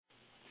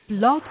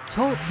Blog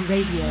Talk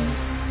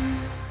Radio.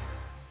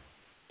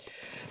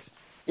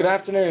 Good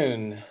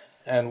afternoon,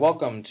 and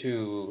welcome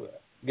to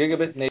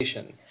Gigabit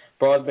Nation,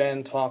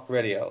 Broadband Talk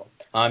Radio.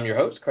 I'm your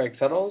host, Craig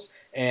Settles,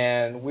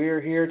 and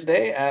we're here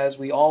today, as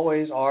we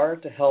always are,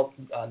 to help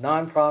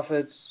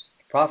nonprofits,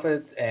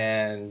 profits,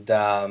 and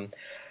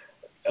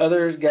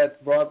others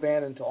get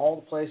broadband into all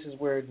the places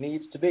where it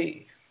needs to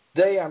be.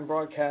 Today I'm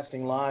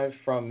broadcasting live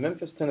from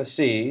Memphis,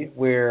 Tennessee,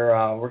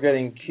 where we're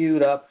getting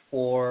queued up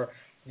for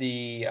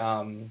the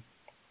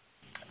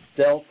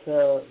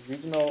Delta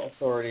Regional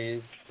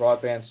Authorities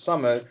Broadband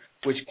Summit,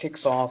 which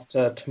kicks off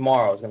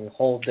tomorrow. It's going to be a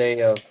whole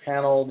day of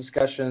panel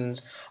discussions,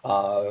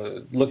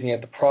 looking at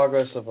the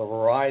progress of a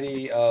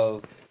variety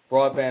of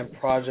broadband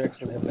projects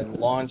that have been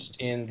launched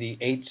in the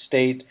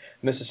 8-state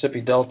Mississippi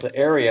Delta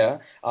area.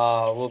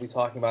 We'll be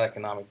talking about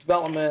economic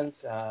development,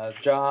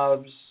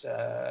 jobs,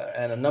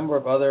 and a number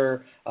of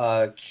other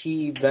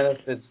key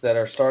benefits that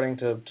are starting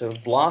to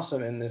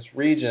blossom in this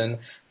region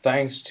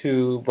thanks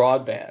to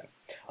broadband.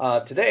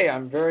 Today,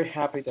 I'm very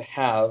happy to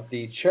have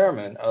the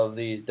chairman of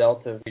the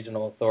Delta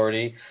Regional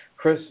Authority,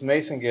 Chris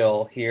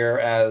Masengill, here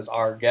as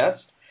our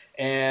guest,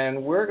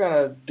 and we're going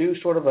to do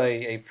sort of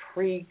a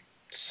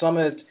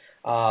pre-summit,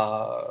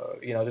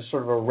 just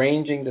sort of a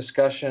ranging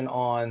discussion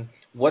on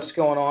what's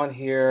going on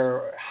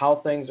here, how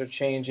things are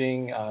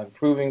changing,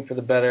 improving for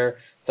the better,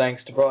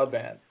 thanks to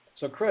broadband.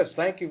 So, Chris,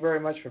 thank you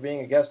very much for being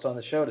a guest on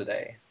the show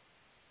today.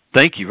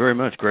 Thank you very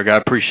much, Greg. I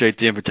appreciate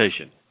the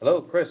invitation. Hello,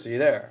 Chris. Are you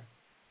there?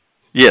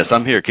 Yes,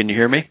 I'm here. Can you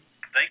hear me?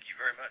 Thank you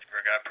very much,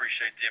 Greg. I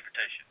appreciate the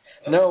invitation.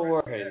 No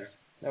worries.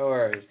 No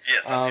worries.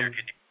 Yes, I'm here.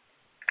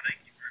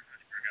 Thank you very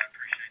much, Greg. I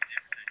appreciate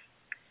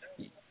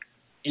the invitation.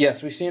 Yes,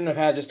 we seem to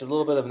have had just a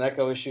little bit of an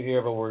echo issue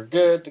here, but we're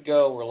good to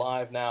go. We're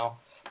live now.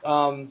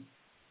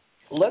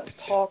 Let's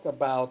talk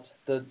about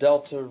the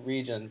Delta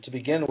region. To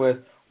begin with,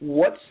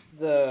 what's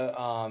the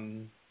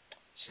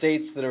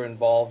states that are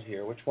involved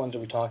here? Which ones are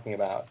we talking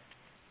about?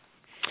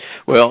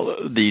 Well,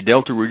 the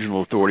Delta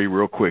Regional Authority,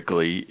 real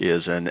quickly,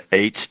 is an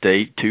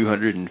 8-state,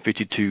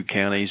 252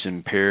 counties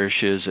and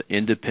parishes,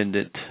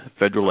 independent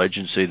federal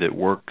agency that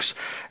works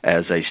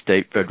as a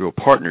state-federal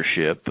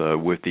partnership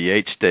with the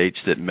 8 states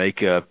that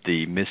make up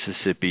the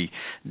Mississippi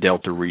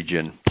Delta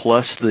region,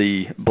 plus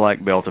the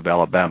Black Belt of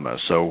Alabama.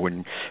 So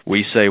when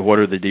we say what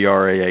are the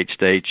DRA 8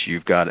 states,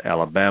 you've got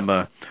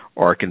Alabama,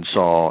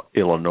 Arkansas,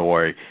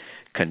 Illinois,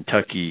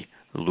 Kentucky,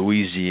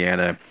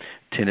 Louisiana,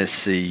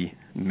 Tennessee,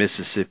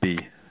 Mississippi,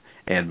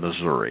 and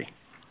Missouri.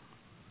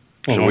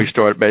 So we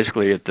start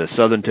basically at the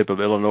southern tip of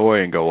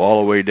Illinois and go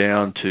all the way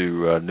down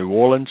to New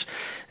Orleans,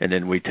 and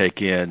then we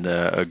take in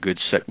a good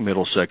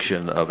middle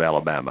section of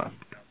Alabama.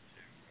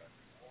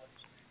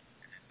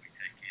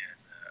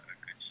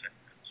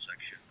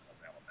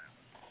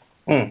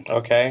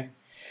 Okay.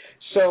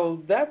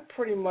 So that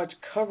pretty much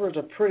covers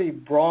a pretty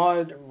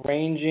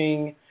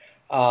broad-ranging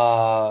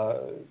a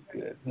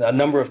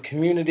number of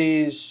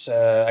communities,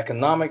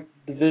 economic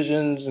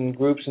divisions and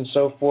groups and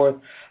so forth.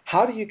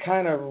 How do you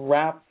kind of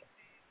wrap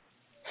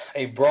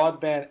a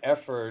broadband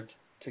effort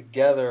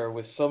together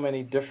with so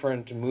many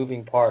different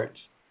moving parts?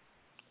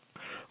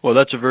 Well,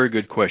 that's a very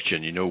good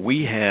question. You know,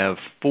 we have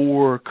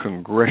 4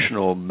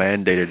 congressional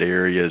mandated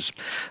areas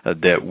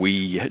that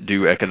we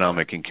do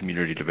economic and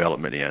community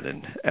development in.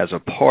 And as a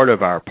part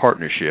of our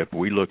partnership,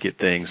 we look at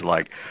things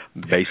like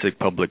basic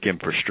public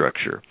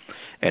infrastructure.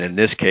 And in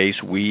this case,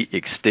 we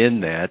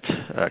extend that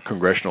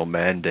congressional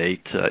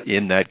mandate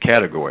in that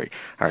category.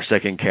 Our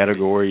second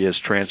category is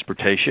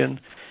transportation.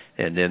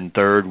 And then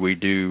third, we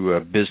do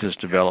business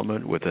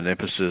development with an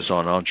emphasis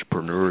on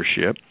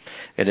entrepreneurship.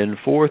 And then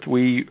fourth,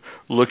 we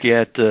look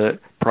at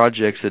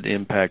projects that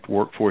impact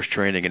workforce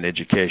training and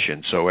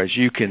education. So as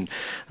you can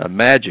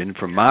imagine,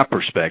 from my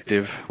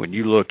perspective, when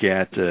you look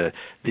at the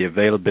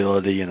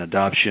availability and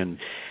adoption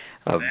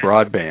of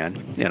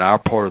broadband in our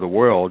part of the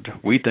world,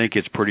 we think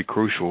it's pretty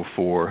crucial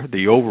for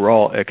the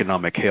overall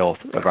economic health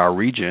of our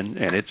region,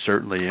 and it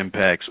certainly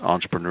impacts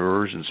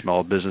entrepreneurs and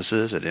small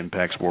businesses. It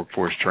impacts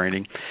workforce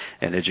training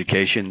and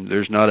education.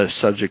 There's not a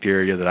subject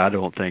area that I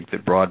don't think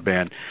that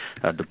broadband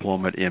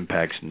deployment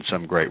impacts in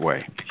some great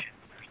way.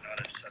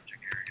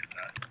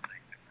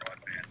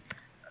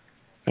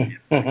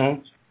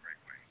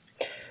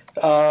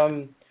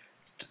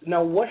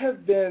 Now, what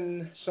have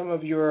been some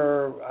of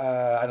your,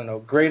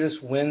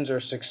 greatest wins or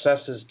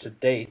successes to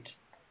date?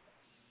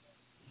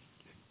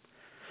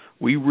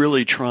 We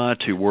really try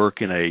to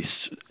work in a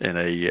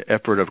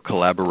effort of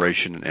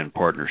collaboration and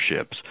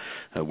partnerships.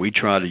 We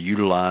try to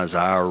utilize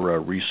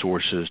our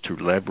resources to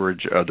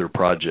leverage other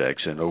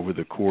projects. And over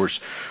the course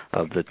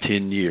of the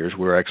 10 years,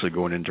 we're actually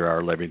going into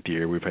our 11th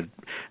year. We've had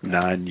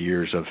 9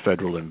 years of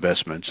federal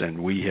investments,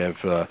 and we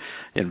have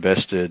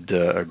invested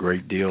a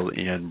great deal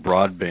in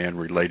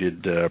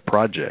broadband-related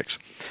projects.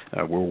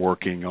 We're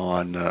working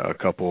on a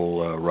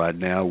couple right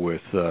now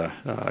with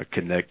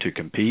Connect to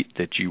Compete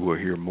that you will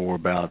hear more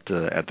about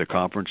at the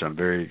conference. I'm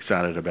very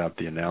excited about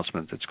the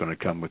announcement that's going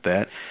to come with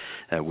that.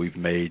 We've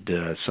made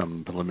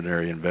some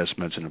preliminary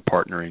investments in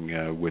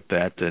partnering with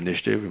that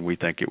initiative, and we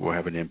think it will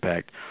have an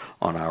impact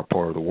on our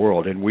part of the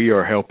world. And we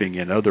are helping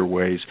in other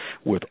ways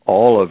with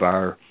all of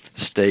our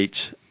states'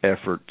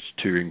 efforts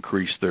to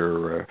increase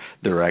their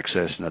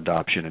access and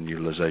adoption and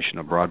utilization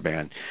of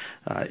broadband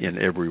in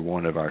every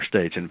one of our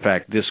states. In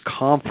fact, this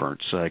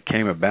conference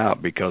came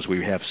about because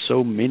we have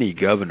so many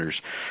governors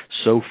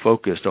so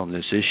focused on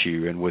this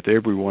issue, and with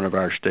every one of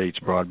our states'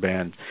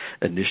 broadband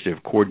initiative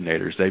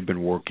coordinators, they've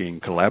been working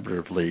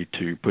collaboratively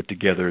to put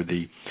together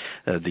the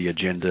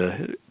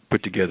agenda,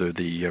 put together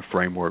the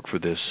framework for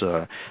this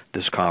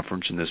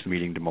conference and this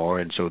meeting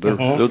tomorrow. And so they're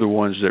the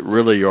ones that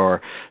really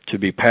are to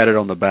be patted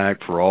on the back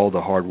for all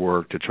the hard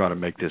work to try to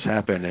make this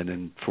happen, and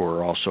then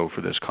for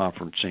this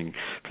conference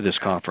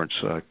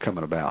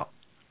coming about.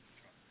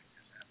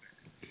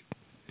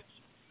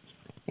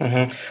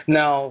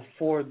 Now,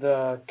 for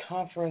the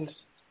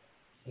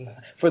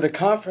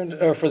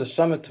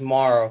summit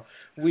tomorrow,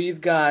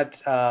 we've got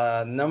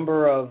a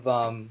number of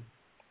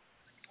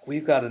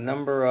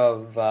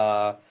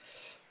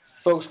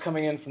folks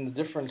coming in from the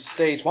different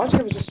states. Why don't you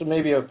give us just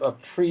maybe a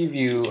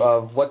preview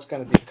of what's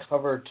going to be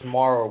covered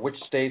tomorrow, or which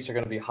states are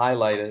going to be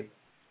highlighted?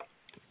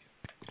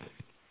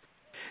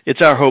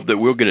 It's our hope that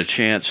we'll get a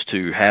chance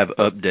to have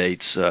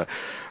updates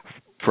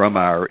from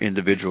our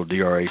individual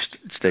DRA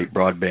state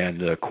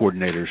broadband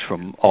coordinators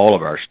from all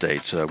of our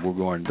states.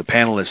 The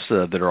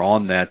panelists that are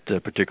on that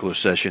particular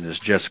session is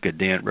Jessica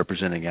Dent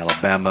representing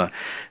Alabama,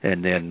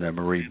 and then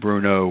Marie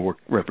Bruno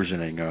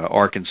representing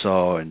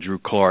Arkansas, and Drew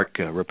Clark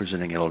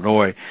representing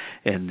Illinois,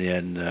 and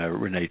then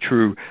Renee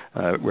True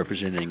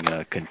representing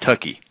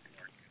Kentucky.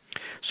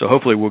 So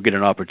hopefully we'll get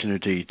an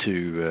opportunity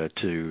to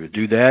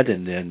do that,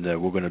 and then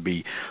we're going to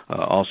be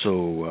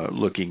also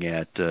looking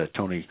at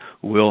Tony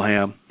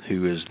Wilhelm,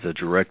 who is the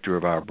director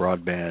of our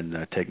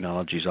Broadband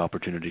Technologies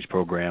Opportunities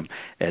Program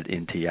at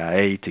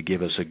NTIA, to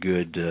give us a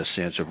good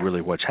sense of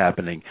really what's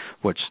happening,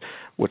 what's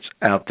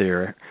out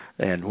there,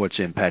 and what's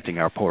impacting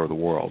our part of the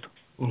world.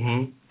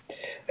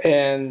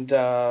 And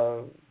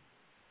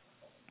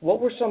what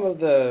were some of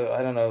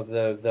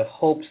the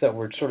hopes that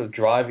were sort of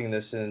driving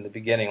this in the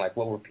beginning? Like,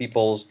 what were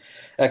people's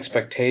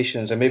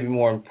expectations, and maybe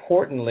more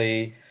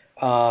importantly,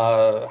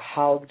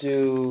 how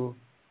do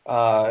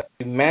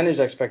you manage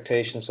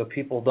expectations so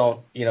people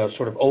don't,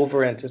 sort of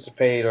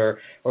over-anticipate or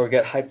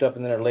get hyped up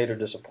and then are later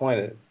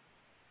disappointed?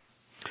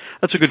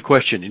 That's a good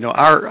question.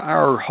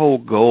 Our whole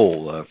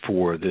goal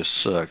for this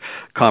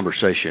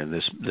conversation,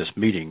 this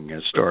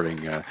meeting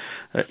starting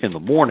in the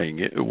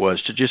morning,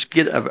 was to just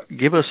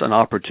give us an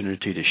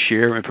opportunity to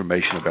share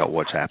information about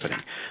what's happening.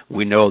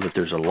 We know that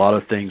there's a lot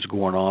of things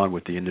going on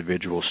with the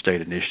individual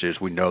state initiatives.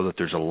 We know that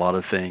there's a lot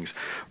of things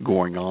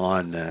going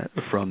on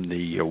from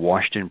the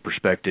Washington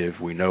perspective.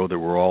 We know that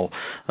we're all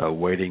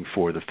waiting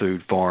for the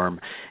Food, Farm,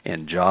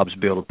 and Jobs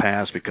bill to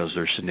pass because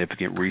there's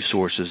significant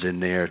resources in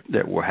there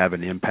that will have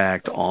an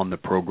impact on the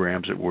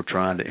programs that we're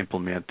trying to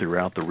implement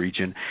throughout the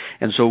region.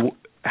 And so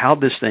how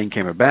this thing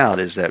came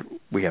about is that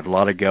we have a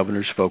lot of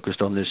governors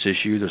focused on this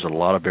issue. There's a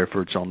lot of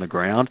efforts on the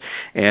ground,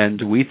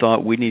 and we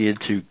thought we needed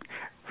to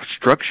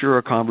structure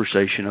a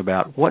conversation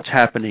about what's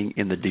happening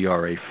in the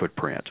DRA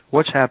footprint,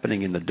 what's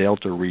happening in the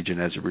Delta region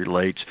as it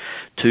relates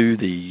to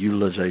the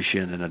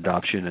utilization and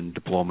adoption and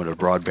deployment of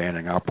broadband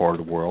in our part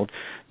of the world,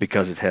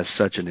 because it has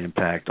such an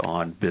impact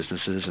on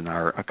businesses and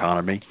our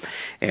economy.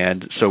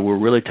 And so we're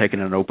really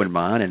taking an open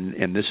mind,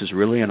 and this is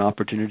really an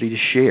opportunity to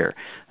share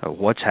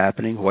what's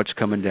happening, what's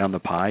coming down the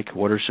pike,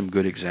 what are some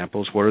good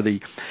examples, what are the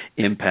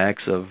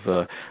impacts of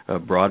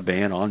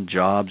broadband on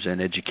jobs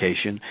and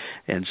education,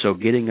 and so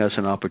getting us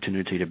an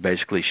opportunity to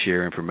basically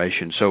share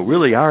information. So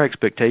really our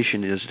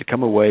expectation is to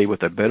come away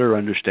with a better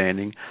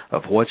understanding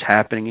of what's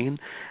happening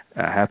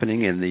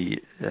in the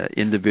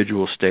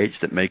individual states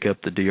that make up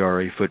the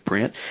DRA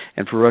footprint,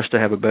 and for us to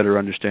have a better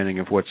understanding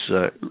of what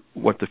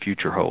the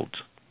future holds.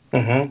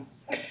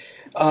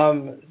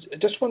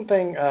 Just one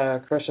thing,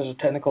 Chris, as a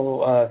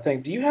technical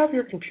thing, do you have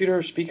your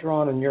computer speaker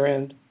on your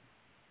end?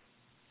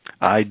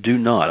 I do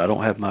not. I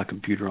don't have my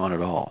computer on at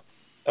all.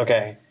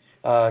 Okay.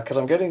 Because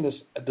I'm getting this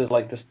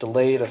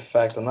delayed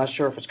effect. I'm not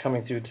sure if it's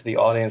coming through to the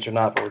audience or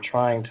not, but we're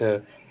trying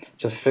to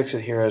fix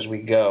it here as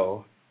we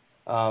go.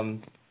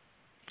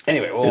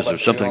 Anyway, is there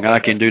something I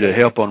can do to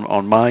help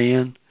on my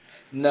end?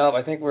 No,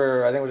 I think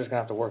we're just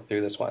gonna have to work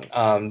through this one.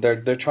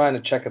 They're trying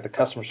to check if the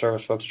customer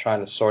service folks are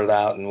trying to sort it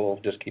out, and we'll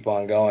just keep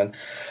on going.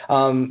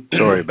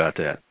 Sorry about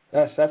that.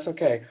 That's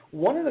okay.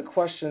 One of the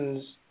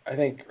questions I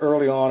think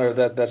early on, or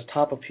that's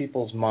top of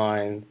people's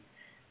mind,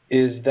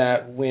 is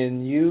that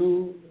when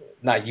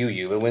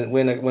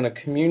a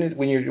community,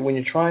 when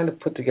you're trying to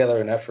put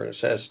together an effort,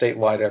 a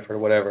statewide effort or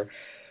whatever,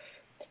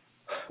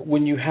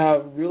 when you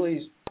have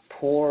really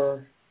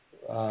poor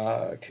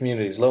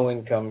communities,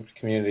 low-income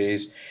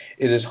communities,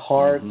 it is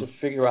hard to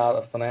figure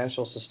out a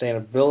financial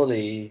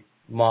sustainability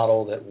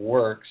model that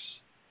works.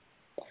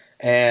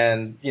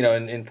 And,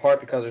 in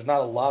part because there's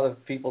not a lot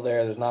of people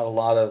there's not a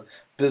lot of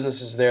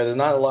businesses there's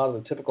not a lot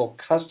of the typical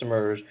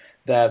customers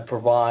that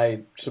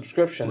provide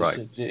subscriptions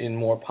in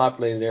more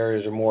populated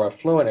areas or more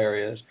affluent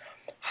areas.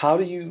 How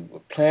do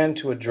you plan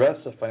to address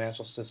the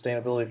financial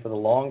sustainability for the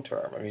long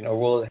term? I mean, or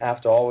will it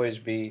have to always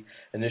be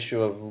an issue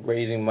of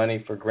raising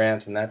money for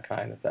grants and that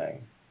kind of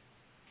thing?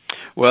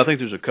 Well, I think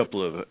there's a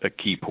couple of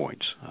key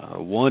points.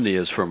 One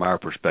is from our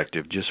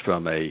perspective, just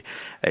from a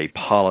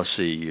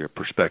policy or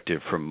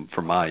perspective from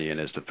my end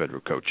as the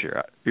federal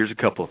co-chair. Here's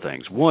a couple of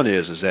things. One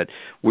is that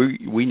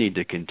we need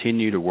to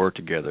continue to work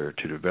together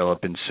to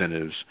develop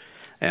incentives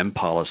and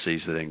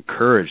policies that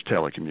encourage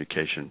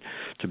telecommunication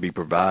to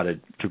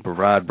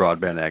provide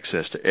broadband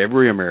access to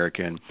every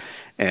American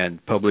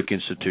and public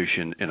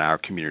institution in our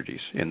communities.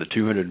 In the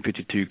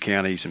 252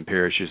 counties and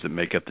parishes that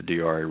make up the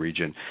DRA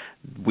region,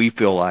 we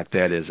feel like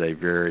that is a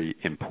very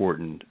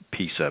important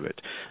piece of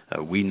it.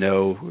 We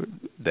know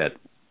that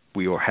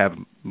we will have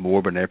more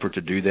of an effort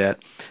to do that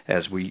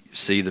as we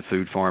see the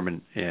Food,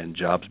 Farm, and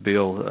Jobs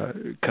Bill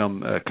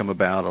come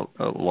about,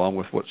 along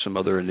with what some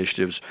other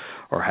initiatives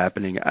are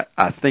happening.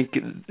 I think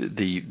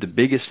the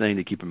biggest thing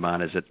to keep in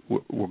mind is that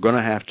we're going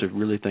to have to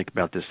really think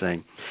about this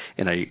thing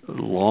in a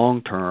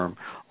long-term,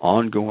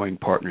 ongoing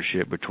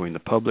partnership between the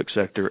public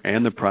sector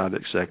and the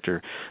private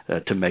sector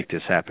to make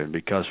this happen.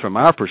 Because from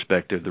our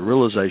perspective, the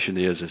realization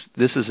is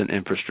this is an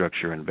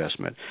infrastructure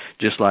investment,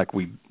 just like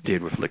we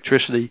did with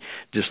electricity,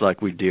 just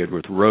like we did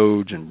with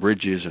roads and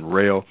bridges and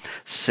rail.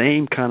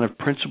 Same kind of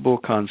principle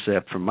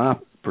concept from my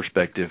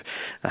perspective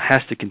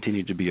has to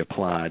continue to be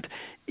applied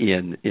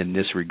in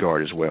this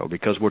regard as well,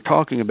 because we're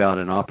talking about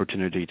an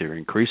opportunity to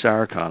increase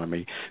our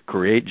economy,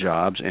 create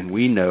jobs, and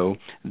we know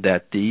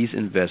that these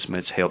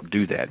investments help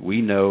do that.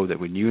 We know that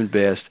when you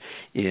invest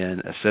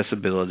in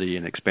accessibility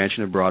and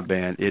expansion of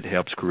broadband, it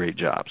helps create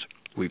jobs.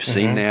 We've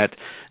seen that.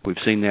 We've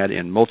seen that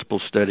in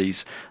multiple studies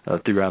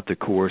throughout the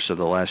course of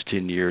the last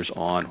 10 years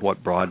on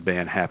what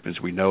broadband happens.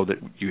 We know that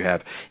you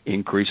have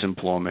increased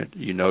employment.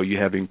 You know you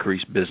have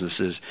increased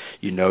businesses.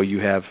 You know you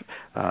have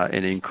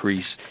an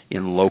increase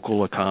in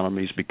local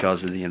economies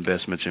because of the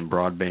investments in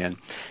broadband.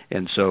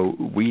 And so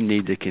we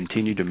need to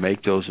continue to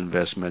make those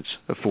investments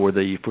for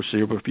the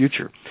foreseeable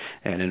future.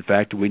 And in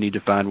fact, we need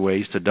to find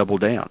ways to double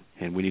down.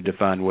 And we need to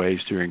find ways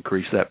to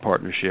increase that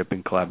partnership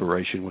and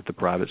collaboration with the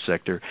private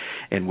sector.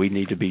 And we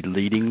need to be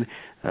leading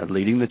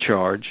the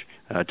charge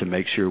to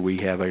make sure we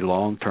have a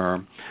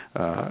long-term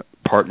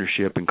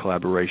partnership and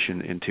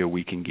collaboration until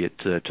we can get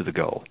to the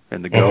goal.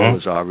 And the goal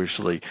is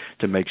obviously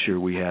to make sure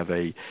we have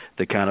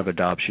the kind of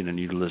adoption and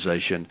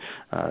utilization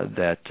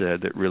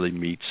that really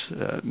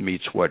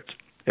meets what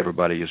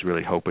everybody is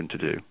really hoping to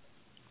do.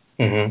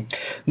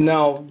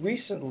 Now,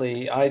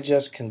 recently, I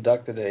just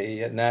conducted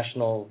a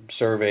national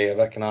survey of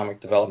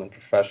economic development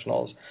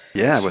professionals.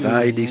 Yeah, with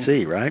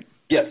IADC, right?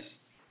 Yes,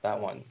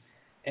 that one.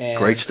 And,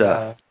 great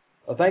stuff.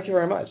 Well, thank you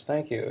very much.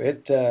 Thank you.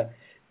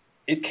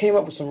 It came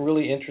up with some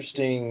really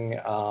interesting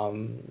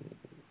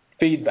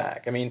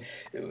feedback. I mean,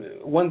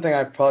 one thing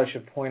I probably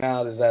should point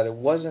out is that it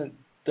wasn't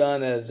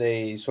done as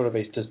a sort of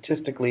a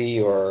statistically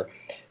or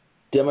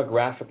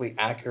demographically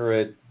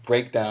accurate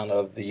breakdown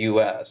of the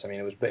U.S. I mean,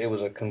 it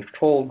was a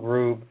controlled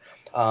group.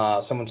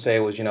 Some would say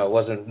it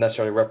wasn't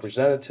necessarily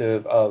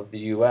representative of the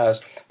U.S.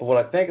 But what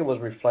I think it was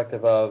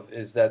reflective of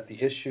is that the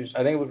issues.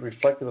 I think it was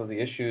reflective of the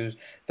issues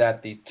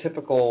that the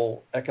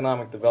typical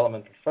economic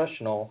development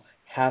professional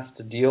has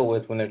to deal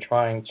with when they're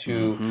trying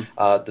to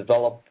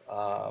develop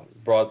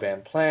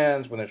broadband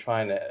plans, when they're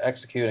trying to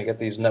execute and get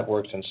these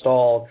networks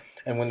installed,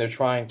 and when they're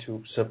trying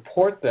to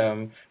support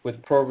them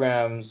with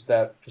programs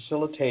that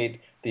facilitate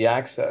the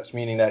access,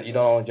 meaning that you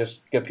don't only just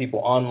get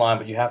people online,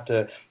 but you have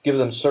to give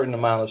them a certain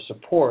amount of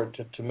support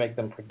to make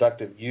them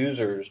productive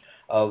users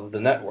of the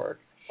network.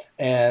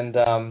 And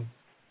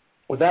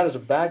with that as a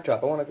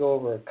backdrop, I want to go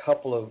over a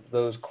couple of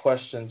those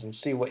questions and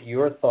see what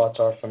your thoughts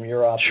are from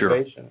your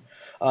observation.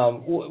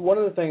 Sure. One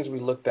of the things we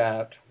looked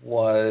at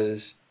was,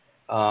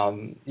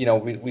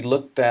 we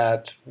looked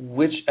at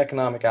which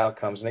economic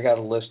outcomes, and they got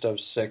a list of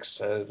 6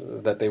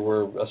 that they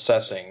were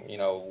assessing.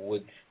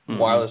 Would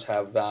wireless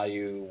have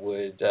value?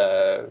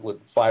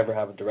 Would fiber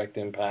have a direct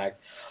impact?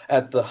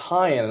 At the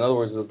high end, in other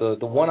words,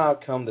 the one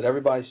outcome that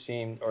everybody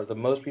seemed, or the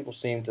most people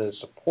seemed to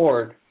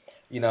support,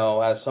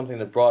 as something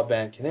that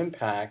broadband can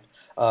impact,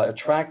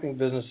 attracting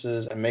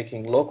businesses and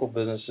making local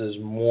businesses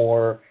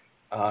more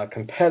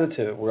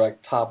competitive were like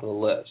top of the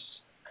list.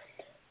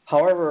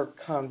 However,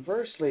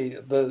 conversely,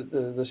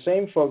 the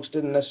same folks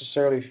didn't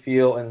necessarily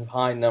feel in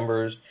high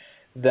numbers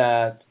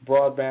that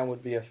broadband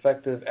would be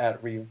effective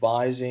at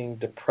revising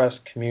depressed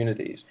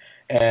communities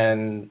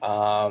and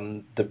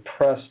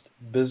depressed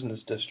business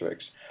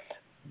districts.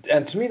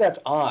 And to me, that's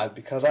odd,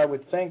 because I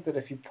would think that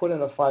if you put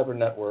in a fiber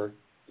network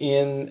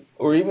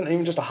or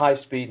even just a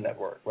high-speed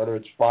network, whether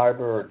it's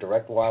fiber or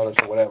direct wireless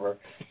or whatever,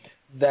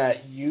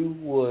 that you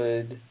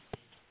would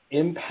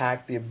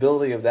impact the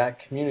ability of that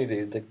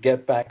community to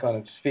get back on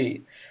its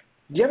feet.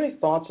 Do you have any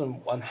thoughts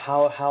on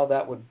how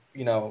that would,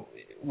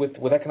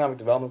 with economic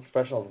development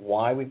professionals,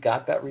 why we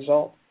got that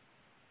result?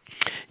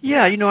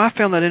 Yeah, I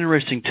found that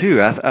interesting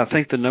too. I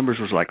think the numbers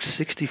was like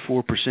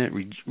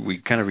 64%.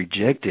 We kind of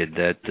rejected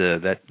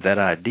that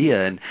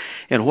idea,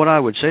 and what I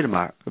would say to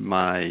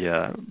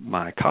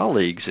my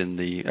colleagues in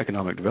the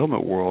economic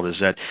development world is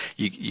that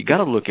you got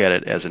to look at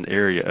it as an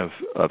area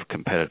of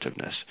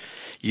competitiveness.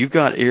 You've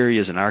got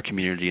areas in our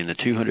community in the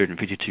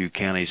 252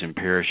 counties and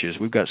parishes.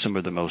 We've got some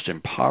of the most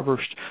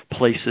impoverished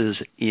places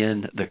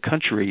in the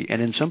country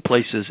and in some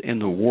places in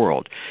the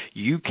world.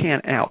 You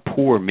can't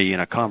outpour me in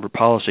a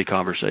policy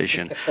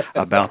conversation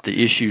about the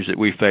issues that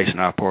we face in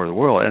our part of the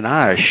world. And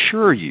I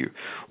assure you,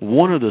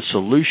 one of the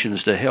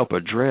solutions to help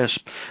address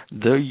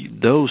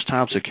those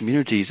types of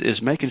communities is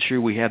making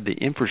sure we have the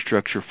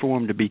infrastructure for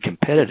them to be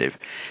competitive,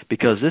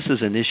 because this is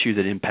an issue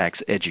that impacts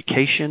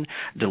education,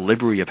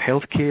 delivery of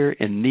health care,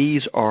 and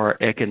these are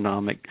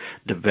economic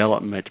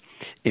development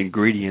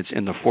ingredients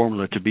in the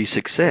formula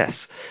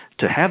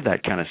to have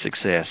that kind of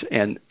success.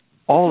 And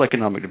all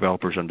economic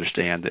developers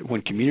understand that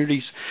when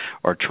communities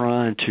are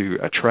trying to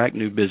attract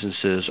new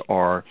businesses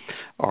or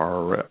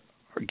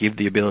give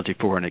the ability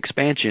for an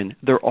expansion,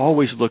 they're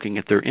always looking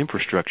at their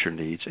infrastructure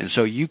needs. And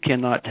so you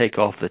cannot take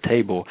off the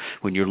table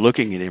when you're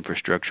looking at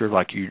infrastructure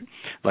like you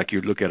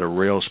look at a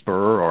rail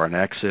spur or an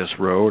access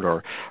road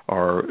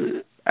or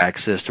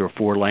access to a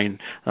 4-lane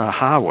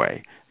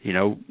highway.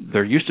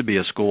 There used to be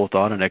a school of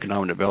thought in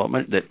economic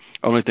development that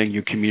only thing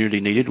your community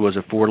needed was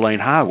a 4-lane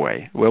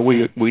highway. Well,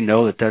 we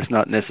know that that's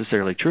not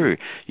necessarily true.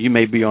 You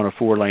may be on a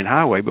 4-lane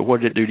highway, but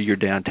what did it do to your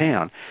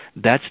downtown?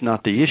 That's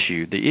not the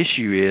issue. The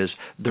issue is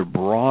the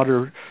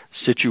broader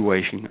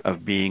situation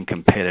of being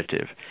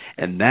competitive.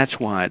 And that's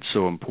why it's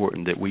so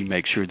important that we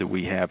make sure that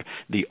we have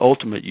the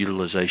ultimate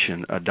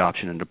utilization,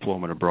 adoption, and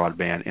deployment of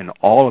broadband in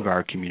all of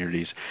our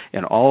communities,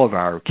 in all of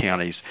our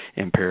counties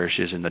and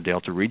parishes in the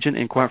Delta region,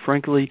 and quite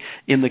frankly,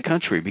 in the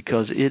country,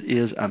 because it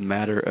is a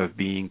matter of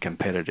being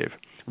competitive.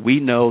 We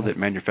know that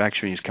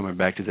manufacturing is coming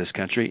back to this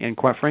country, and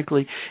quite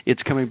frankly,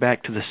 it's coming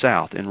back to the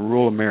South and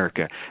rural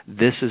America.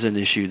 This is an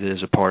issue that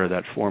is a part of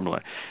that formula.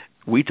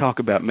 We talk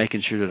about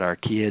making sure that our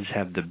kids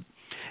have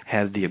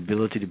the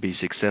ability to be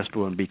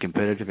successful and be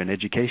competitive in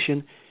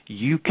education.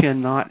 You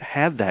cannot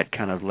have that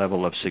kind of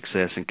level of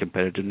success and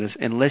competitiveness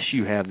unless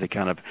you have the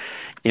kind of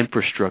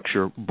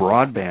infrastructure,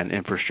 broadband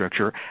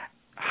infrastructure,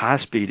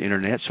 high-speed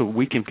internet, so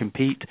we can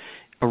compete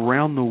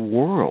around the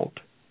world.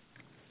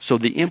 So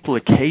the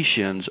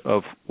implications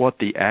of what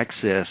the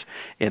access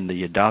and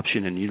the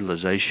adoption and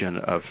utilization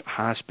of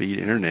high-speed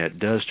internet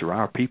does to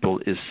our people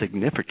is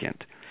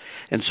significant.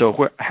 And so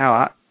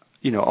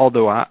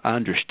although I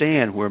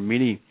understand where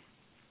many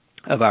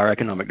of our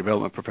economic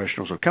development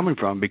professionals are coming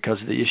from, because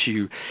the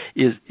issue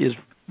is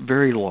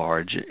very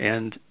large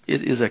and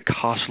it is a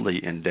costly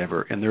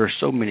endeavor, and there are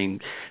so many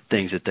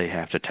things that they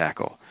have to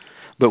tackle.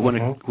 But when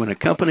a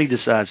company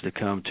decides to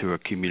come to a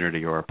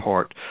community or a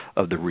part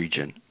of the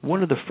region,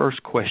 one of the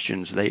first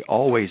questions they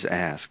always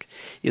ask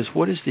is,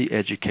 what is the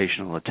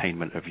educational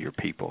attainment of your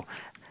people?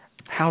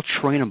 How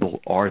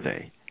trainable are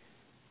they?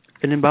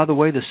 And then, by the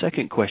way, the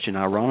second question,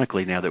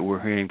 ironically, now that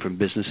we're hearing from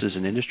businesses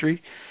and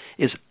industry,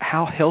 is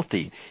how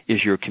healthy is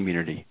your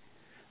community?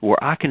 Well,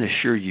 I can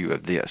assure you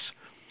of this.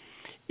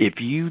 If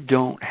you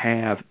don't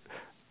have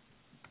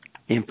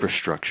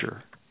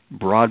infrastructure,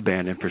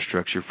 broadband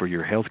infrastructure for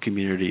your health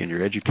community and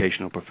your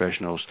educational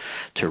professionals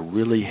to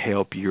really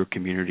help your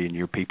community and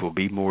your people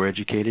be more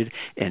educated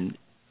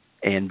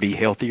and be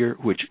healthier,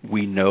 which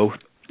we know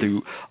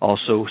through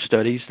also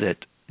studies that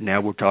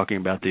now we're talking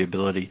about the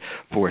ability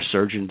for a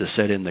surgeon to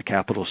sit in the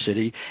capital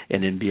city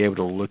and then be able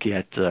to look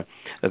at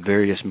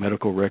various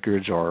medical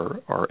records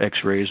or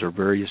x-rays or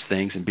various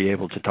things and be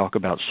able to talk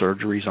about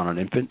surgeries on an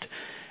infant.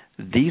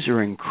 These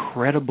are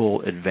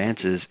incredible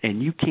advances,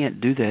 and you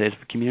can't do that if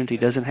the community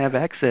doesn't have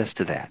access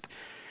to that.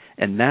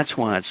 And that's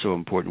why it's so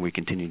important we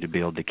continue to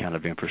build the kind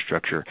of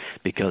infrastructure,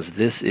 because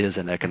this is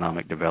an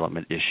economic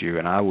development issue.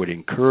 And I would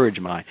encourage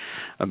my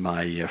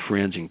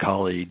friends and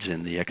colleagues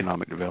in the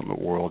economic development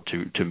world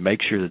to make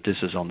sure that this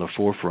is on the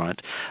forefront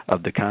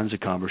of the kinds of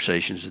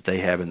conversations that they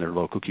have in their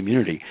local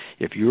community.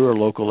 If you're a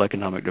local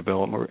economic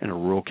developer in a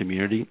rural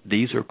community,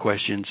 these are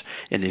questions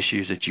and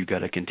issues that you've got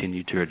to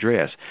continue to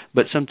address.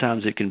 But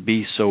sometimes it can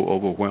be so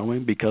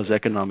overwhelming because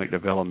economic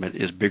development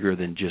is bigger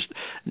than just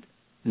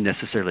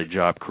necessarily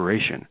job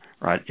creation,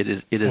 right? It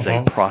is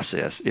a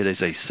process. It is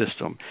a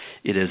system.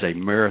 It is a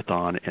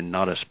marathon and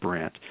not a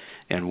sprint.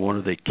 And one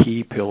of the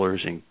key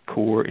pillars and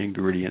core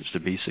ingredients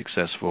to be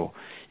successful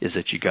is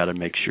that you got to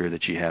make sure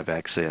that you have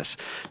access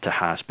to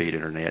high-speed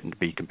internet and to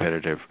be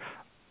competitive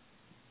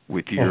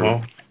with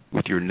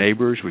your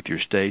neighbors, with your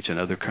states, and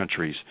other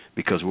countries,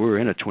 because we're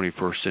in a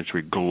 21st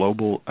century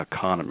global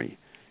economy,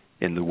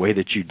 and the way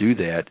that you do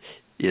that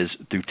is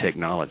through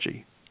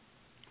technology.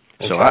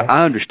 So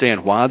I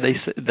understand why they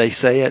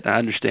say it. I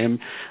understand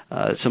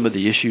some of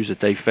the issues that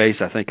they face.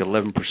 I think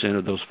 11%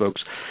 of those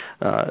folks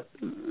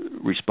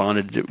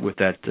responded with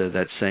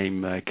that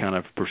same kind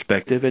of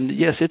perspective. And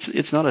yes,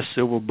 it's not a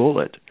silver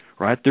bullet,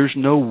 right? There's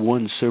no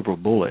one silver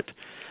bullet,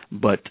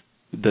 but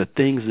the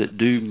things that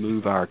do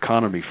move our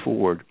economy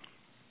forward,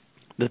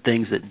 the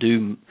things that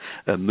do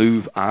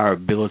move our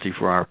ability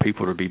for our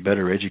people to be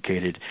better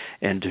educated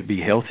and to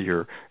be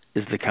healthier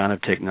is the kind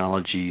of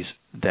technologies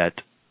that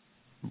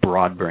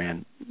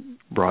broadband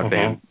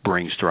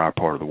brings to our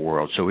part of the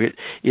world. So it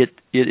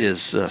is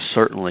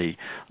certainly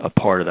a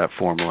part of that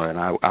formula,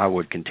 and I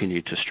would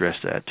continue to stress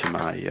that to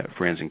my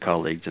friends and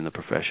colleagues in the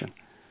profession.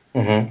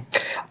 Mm-hmm.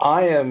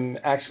 I am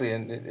actually,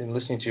 in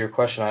listening to your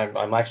question,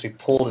 I'm actually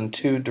pulled in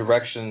two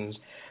directions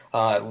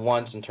at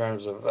once in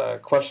terms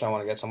of question I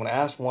want to get. So I'm going to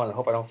ask one and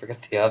hope I don't forget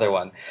the other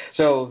one.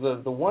 So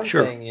the one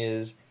Sure. thing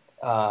is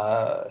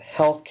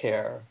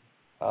healthcare,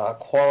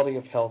 quality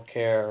of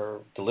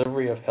healthcare,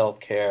 delivery of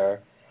healthcare.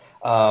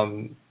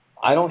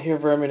 I don't hear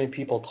very many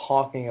people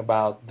talking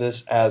about this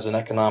as an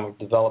economic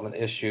development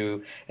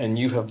issue, and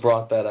you have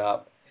brought that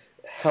up.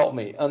 Help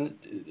me.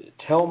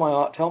 Tell my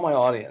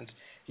audience,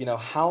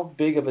 how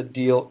big of a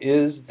deal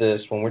is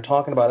this when we're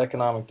talking about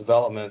economic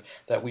development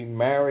that we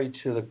marry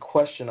to the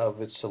question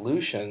of its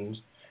solutions?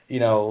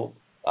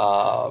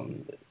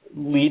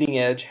 Leading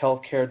edge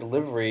healthcare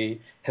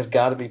delivery has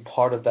got to be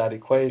part of that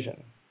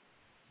equation.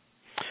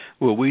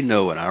 Well, we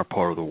know in our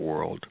part of the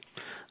world,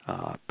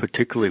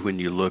 particularly when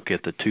you look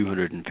at the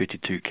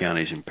 252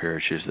 counties and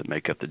parishes that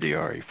make up the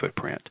DRA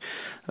footprint,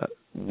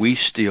 we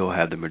still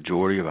have the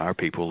majority of our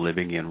people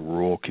living in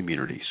rural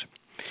communities.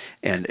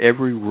 And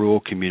every rural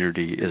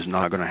community is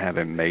not going to have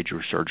a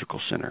major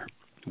surgical center.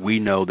 We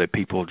know that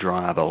people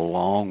drive a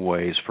long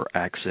ways for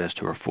access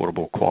to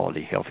affordable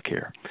quality health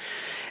care.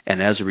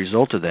 And as a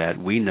result of that,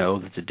 we know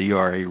that the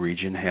DRA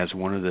region has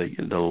one of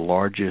the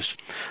largest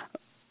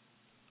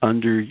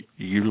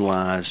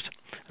underutilized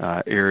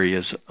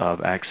areas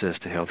of access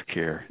to health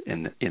care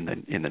in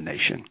the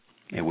nation.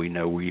 And we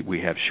know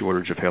we have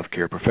shortage of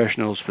healthcare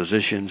professionals,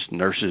 physicians,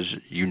 nurses,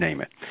 you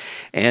name it.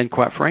 And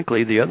quite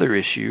frankly, the other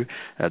issue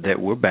that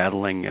we're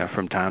battling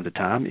from time to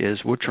time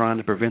is we're trying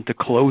to prevent the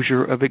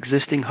closure of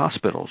existing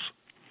hospitals,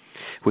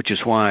 which is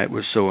why it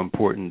was so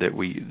important that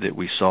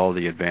we saw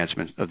the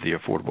advancement of the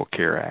Affordable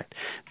Care Act,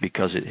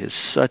 because it has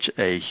such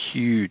a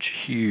huge,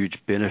 huge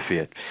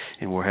benefit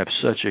and will have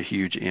such a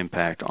huge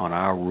impact on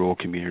our rural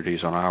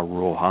communities, on our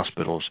rural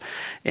hospitals,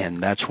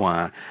 and that's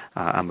why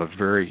I'm a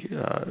very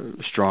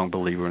strong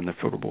believer in the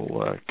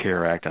Affordable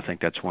Care Act. I think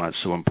that's why it's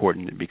so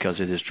important,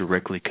 because it is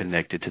directly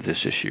connected to this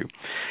issue.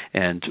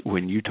 And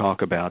when you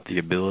talk about the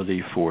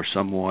ability for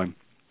someone,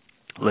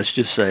 let's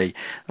just say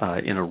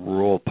in a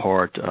rural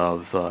part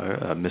of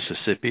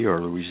Mississippi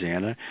or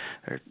Louisiana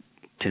or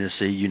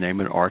Tennessee, you name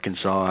it,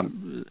 Arkansas,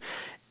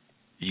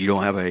 you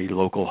don't have a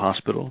local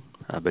hospital,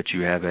 but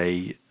you have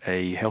a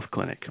health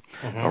clinic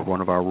or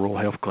one of our rural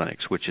health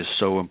clinics, which is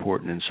so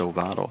important and so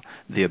vital.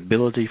 The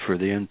ability for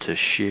them to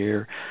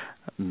share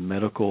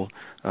medical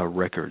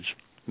records,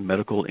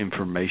 medical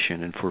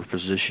information, and for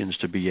physicians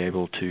to be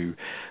able to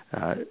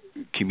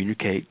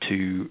communicate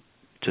to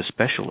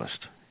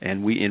specialists.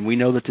 And we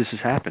know that this is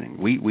happening.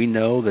 We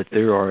know that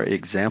there are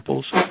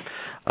examples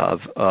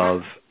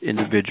of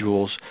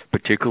individuals,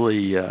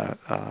 particularly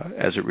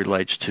as it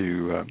relates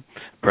to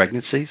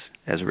pregnancies,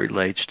 as it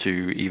relates to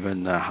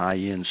even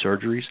high-end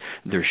surgeries.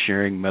 They're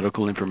sharing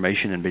medical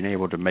information and being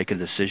able to make a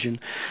decision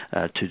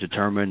to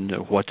determine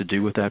what to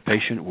do with that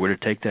patient, where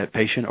to take that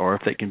patient, or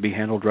if they can be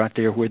handled right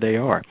there where they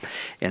are.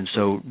 And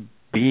so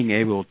being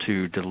able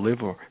to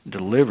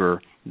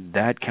deliver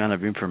that kind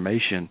of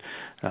information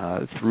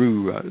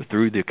through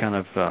the kind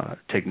of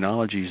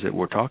technologies that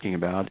we're talking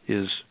about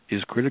is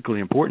critically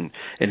important.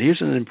 And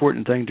here's an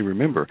important thing to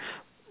remember.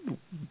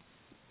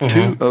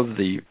 Two of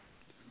the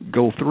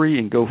Goal 3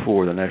 and Goal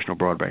 4 of the National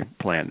Broadband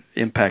Plan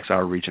impacts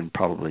our region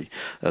probably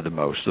the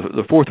most.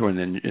 The fourth one,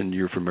 and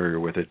you're familiar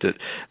with it, that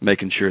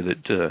making sure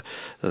that the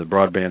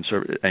broadband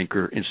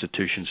anchor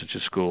institutions such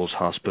as schools,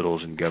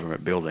 hospitals, and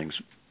government buildings.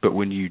 But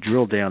when you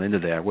drill down into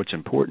that, what's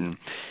important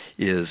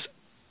is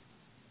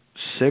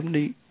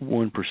 71%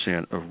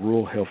 of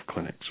rural health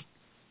clinics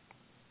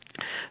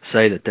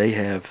say that they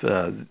have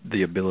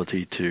the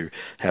ability to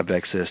have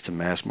access to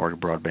mass market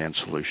broadband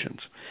solutions,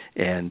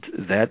 and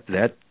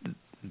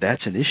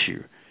that's an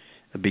issue,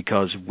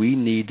 because we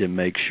need to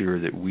make sure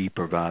that we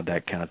provide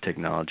that kind of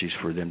technologies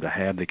for them to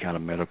have the kind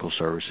of medical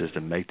services,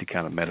 to make the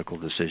kind of medical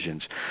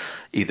decisions,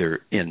 either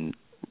in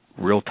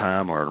real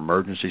time or an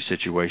emergency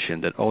situation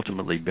that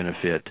ultimately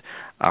benefit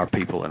our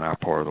people in our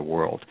part of the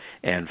world.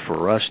 And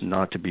for us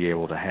not to be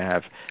able to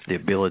have the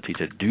ability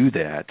to do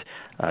that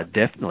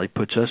definitely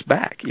puts us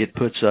back. It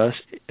puts us,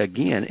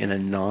 again, in a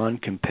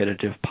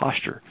non-competitive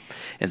posture.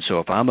 And so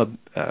if I'm a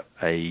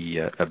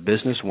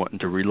business wanting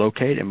to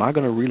relocate, am I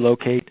going to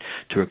relocate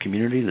to a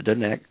community that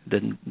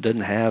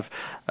doesn't have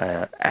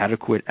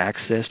adequate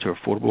access to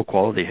affordable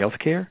quality health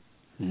care?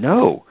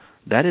 No.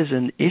 That is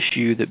an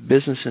issue that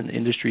business and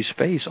industries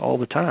face all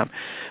the time.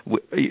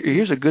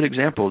 Here's a good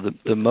example,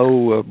 the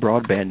Mo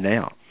Broadband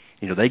Now.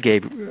 They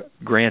gave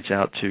grants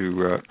out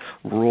to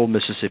rural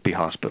Mississippi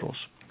hospitals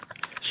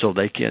so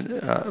they can,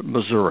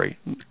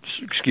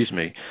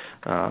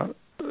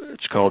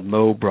 it's called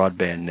Mo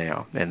Broadband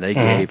Now, and they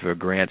gave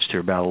grants to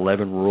about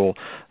 11 rural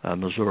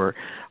Missouri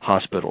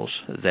hospitals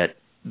that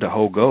the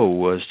whole goal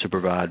was to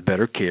provide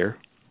better care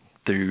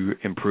through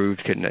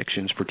improved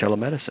connections for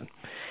telemedicine.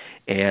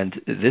 And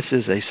this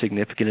is a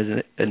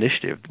significant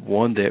initiative,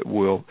 one that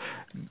will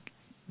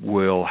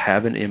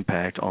have an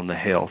impact on the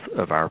health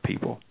of our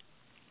people.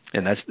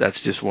 And that's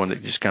just one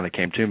that just kind of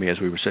came to me as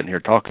we were sitting here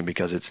talking,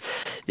 because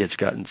it's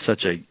gotten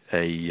such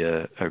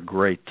a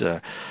great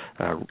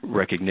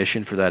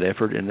recognition for that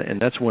effort,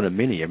 and that's one of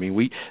many. I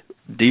mean,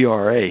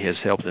 DRA has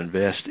helped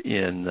invest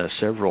in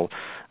several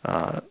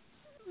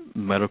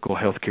medical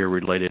healthcare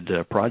related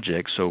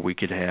projects so we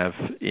could have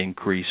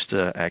increased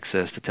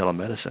access to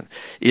telemedicine.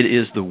 It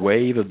is the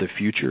wave of the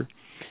future.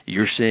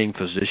 You're seeing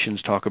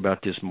physicians talk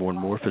about this more and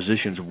more.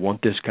 Physicians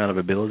want this kind of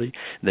ability.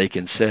 They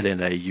can sit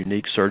in a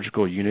unique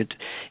surgical unit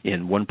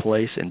in one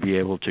place and be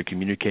able to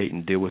communicate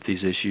and deal with these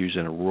issues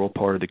in a rural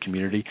part of the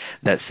community.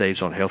 That saves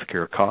on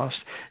healthcare costs.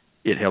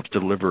 It helps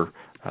deliver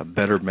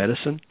better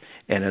medicine,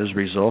 and as a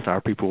result,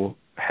 our people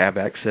have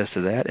access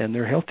to that, and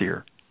they're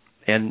healthier.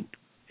 And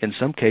in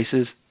some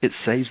cases, it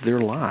saves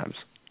their lives.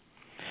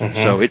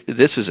 So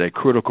this is a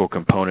critical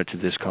component to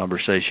this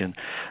conversation,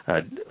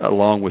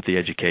 along with the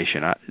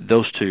education.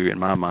 Those two, in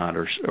my mind,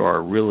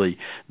 are really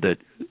the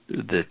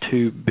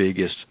two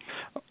biggest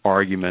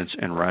arguments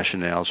and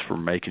rationales for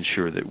making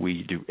sure that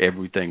we do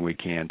everything we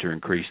can to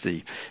increase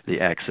the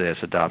access,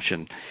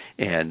 adoption,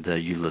 and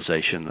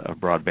utilization of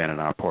broadband in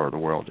our part of the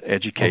world,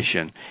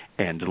 education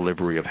and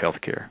delivery of health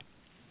care.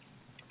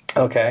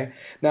 Okay.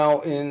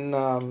 Now, in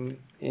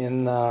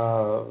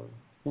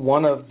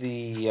one of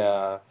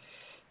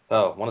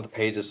the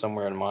pages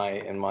somewhere in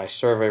my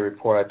survey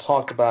report, I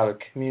talked about a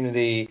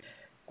community,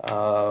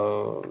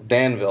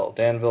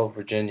 Danville,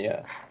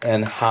 Virginia,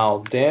 and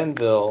how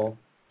Danville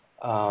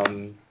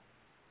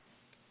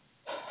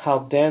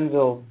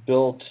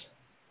built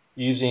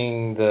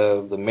using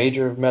the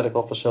major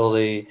medical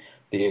facility,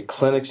 the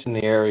clinics in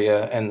the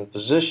area, and the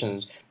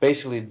physicians,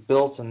 basically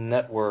built a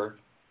network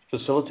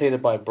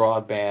facilitated by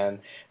broadband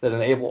that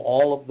enable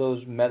all of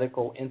those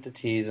medical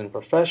entities and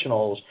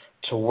professionals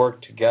to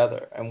work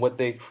together. And what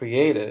they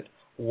created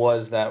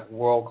was that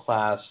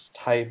world-class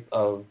type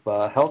of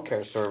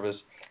healthcare service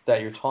that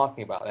you're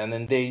talking about. And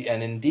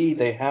indeed,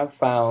 they have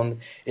found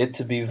it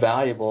to be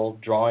valuable,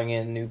 drawing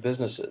in new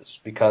businesses,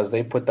 because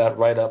they put that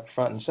right up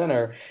front and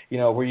center. You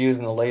know, we're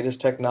using the latest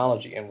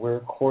technology, and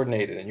we're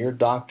coordinated, and your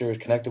doctor is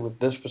connected with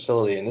this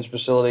facility, and this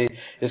facility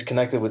is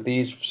connected with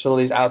these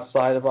facilities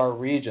outside of our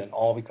region,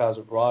 all because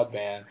of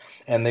broadband.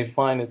 And they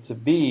find it to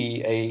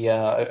be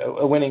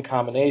a winning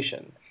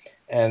combination.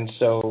 And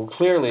so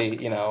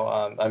clearly,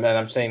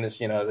 I'm saying this,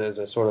 there's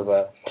a sort of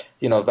a,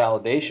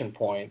 validation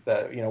point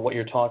that, what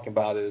you're talking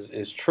about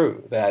is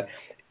true. That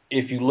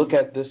if you look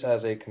at this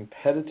as a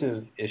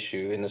competitive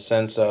issue in the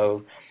sense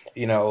of,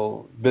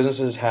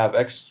 businesses have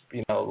X,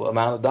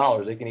 amount of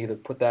dollars, they can either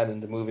put that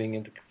into moving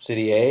into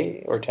city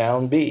A or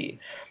town B.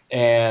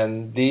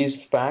 And these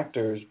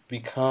factors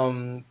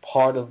become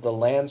part of the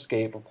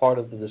landscape or part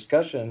of the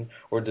discussion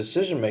or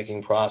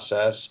decision-making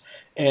process.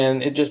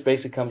 And it just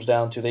basically comes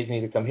down to they can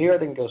either come here or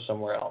they can go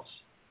somewhere else.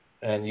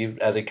 And you,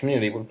 as a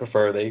community, would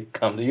prefer they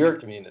come to your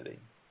community.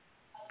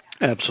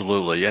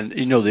 Absolutely. And,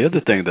 the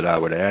other thing that I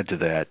would add to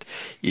that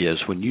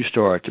is when you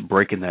start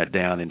breaking that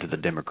down into the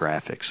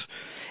demographics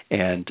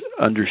and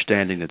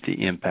understanding that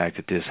the impact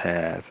that this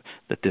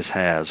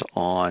has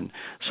on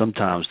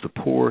sometimes the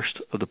poorest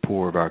of the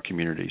poor of our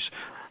communities,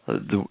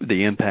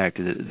 the impact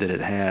that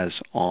it has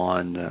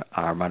on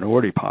our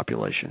minority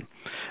population,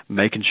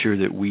 making sure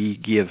that we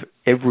give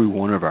every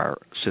one of our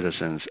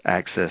citizens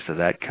access to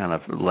that kind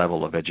of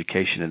level of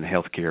education and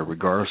health care,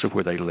 regardless of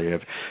where they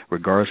live,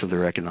 regardless of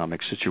their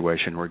economic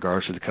situation,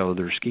 regardless of the color of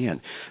their skin.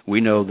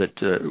 We know that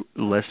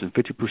less than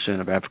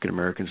 50% of African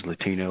Americans,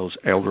 Latinos,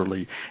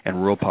 elderly, and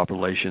rural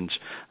populations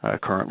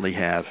currently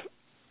have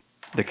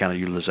the kind of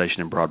utilization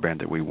in broadband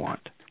that we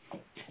want.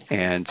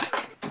 And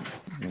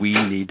we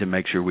need to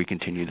make sure we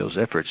continue those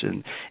efforts.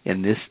 And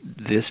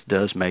this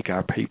does make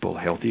our people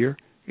healthier,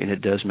 and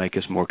it does make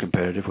us more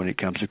competitive when it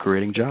comes to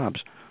creating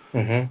jobs.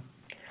 Mm-hmm.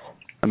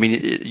 I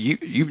mean,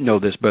 you know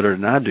this better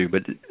than I do,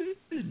 but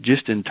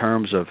just in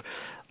terms of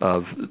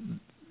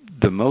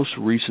the most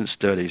recent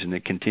studies, and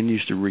it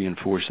continues to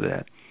reinforce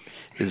that,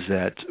 is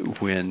that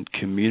when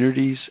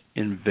communities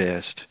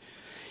invest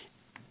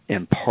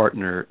and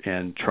partner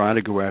and try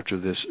to go after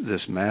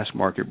this mass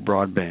market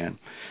broadband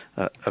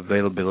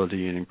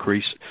availability and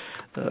increase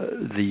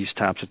these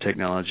types of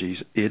technologies,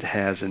 it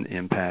has an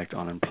impact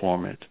on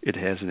employment. It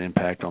has an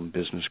impact on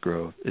business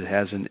growth. It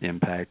has an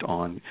impact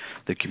on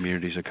the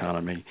community's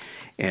economy.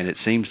 And it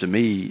seems to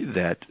me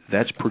that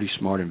that's pretty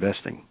smart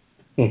investing.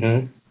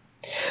 Mm-hmm.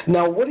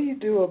 Now, what do you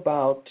do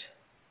about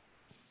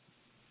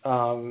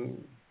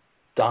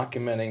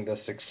documenting the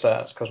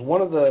success? Because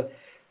one of the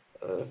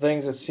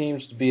things that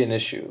seems to be an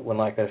issue when,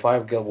 if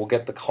we'll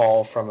get the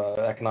call from an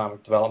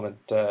economic development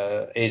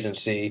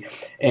agency,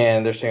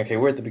 and they're saying, okay,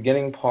 we're at the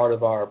beginning part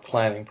of our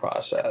planning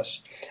process,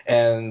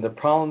 and the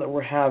problem that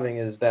we're having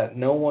is that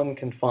no one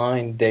can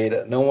find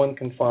data, no one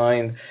can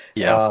find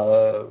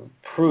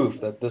proof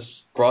that this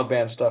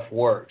broadband stuff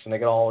works, and they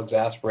get all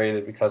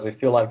exasperated because they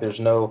feel like there's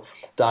no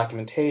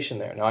documentation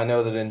there. Now, I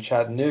know that in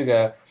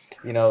Chattanooga,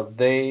 now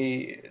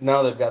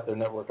they've got their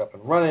network up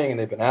and running, and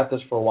they've been at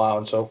this for a while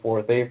and so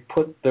forth. They're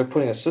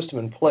putting a system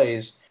in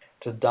place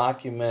to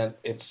document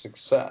its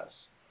success.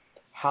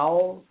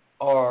 How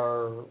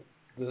are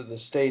the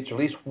states, or at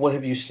least what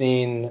have you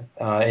seen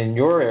in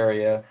your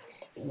area,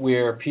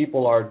 where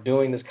people are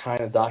doing this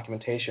kind of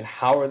documentation?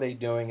 How are they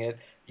doing it?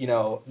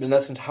 In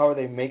essence, how are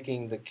they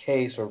making the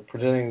case or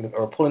presenting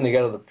or pulling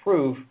together the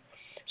proof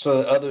so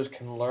that others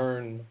can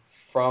learn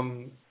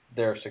from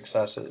their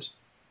successes?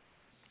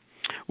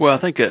 Well, I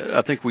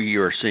think we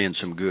are seeing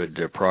some good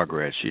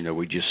progress.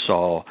 We just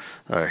saw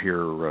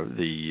here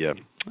the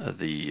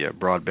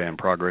broadband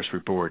progress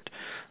report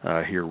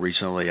here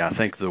recently. I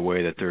think the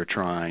way that they're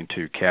trying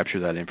to capture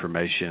that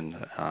information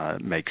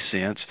makes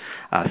sense.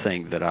 I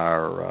think that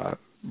our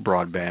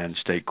broadband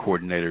state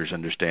coordinators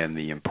understand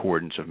the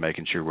importance of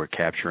making sure we're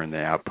capturing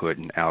the output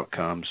and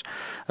outcomes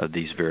of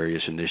these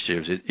various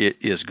initiatives. It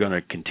is going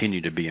to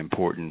continue to be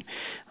important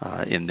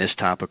in this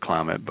type of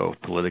climate, both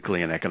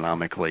politically and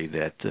economically,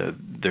 that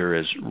there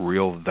is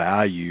real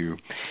value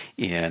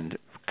in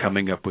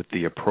coming up with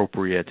the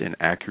appropriate and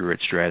accurate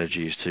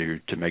strategies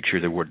to make sure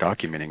that we're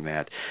documenting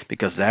that,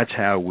 because that's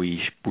how we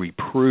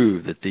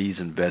prove that these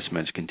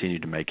investments continue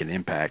to make an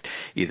impact.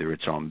 Either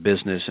it's on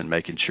business and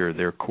making sure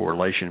their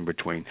correlation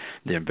between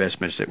the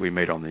investments that we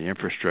made on the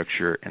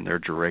infrastructure and their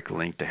direct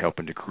link to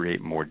helping to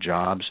create more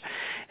jobs.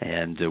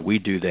 And we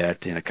do that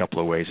in a couple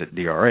of ways at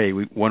DRA.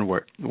 One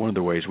of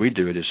the ways we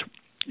do it is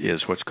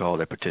what's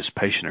called a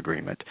participation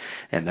agreement,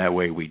 and that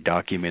way we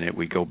document it.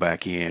 We go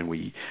back in,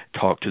 we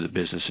talk to the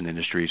business and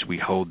industries,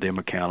 we hold them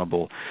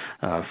accountable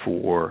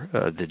for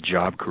the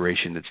job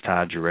creation that's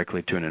tied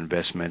directly to an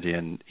investment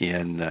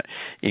in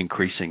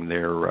increasing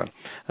their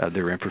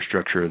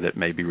infrastructure that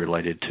may be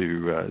related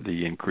to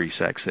the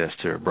increased access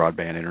to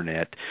broadband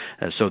internet.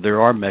 So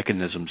there are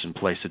mechanisms in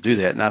place to do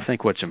that, and I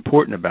think what's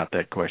important about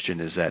that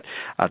question is that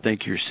I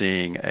think you're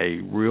seeing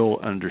a real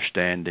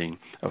understanding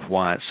of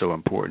why it's so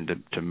important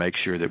to make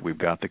sure that we've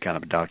got the kind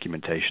of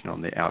documentation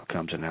on the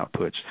outcomes and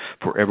outputs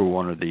for every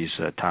one of these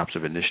types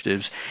of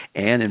initiatives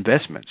and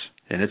investments.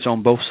 And it's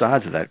on both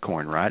sides of that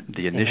coin, right?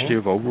 The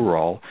initiative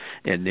overall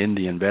and then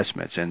the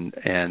investments.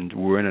 And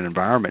we're in an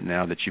environment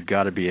now that you've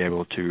got to be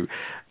able to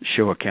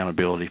show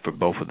accountability for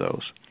both of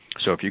those.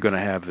 So if you're going to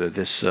have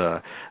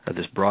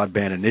this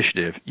broadband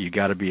initiative, you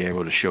got to be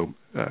able to show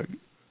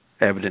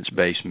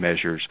evidence-based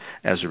measures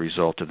as a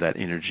result of that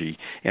energy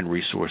and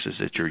resources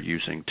that you're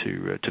using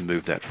to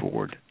move that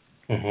forward.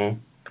 Mm-hmm.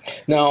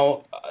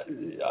 Now,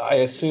 I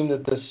assume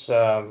that this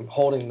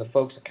holding the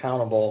folks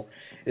accountable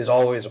is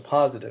always a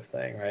positive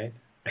thing, right?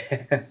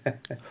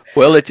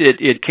 Well,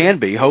 it can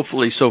be.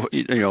 Hopefully,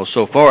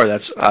 so far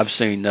I've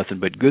seen nothing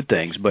but good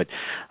things. But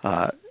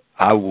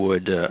I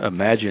would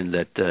imagine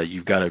that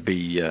you've got to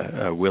be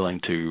willing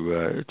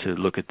to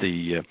look at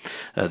the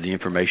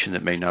information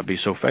that may not be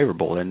so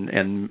favorable,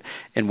 and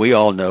we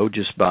all know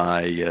just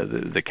by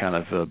the kind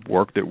of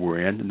work that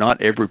we're in,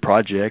 not every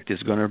project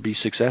is going to be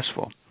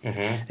successful.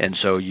 Mm-hmm. And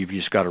so you've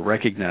just got to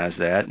recognize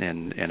that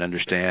and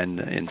understand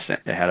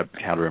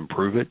how to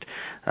improve it,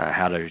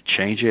 how to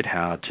change it,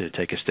 how to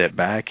take a step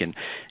back,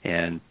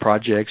 and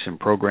projects and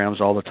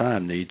programs all the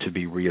time need to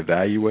be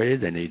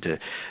reevaluated. They need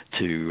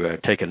to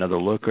take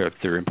another look at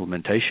their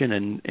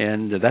implementation,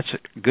 and that's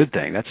a good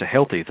thing. That's a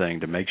healthy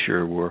thing to make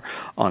sure we're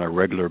on a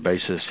regular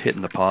basis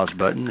hitting the pause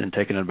button and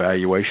taking an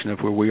evaluation of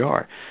where we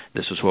are.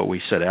 This is what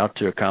we set out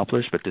to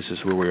accomplish, but this is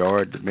where we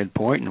are at the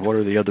midpoint, and what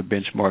are the other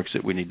benchmarks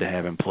that we need to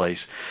have in place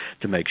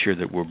to make sure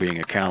that we're being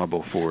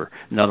accountable for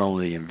not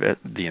only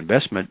the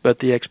investment but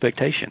the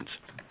expectations.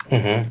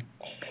 Mm-hmm.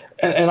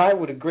 And I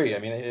would agree. I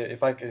mean,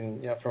 if I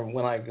can, from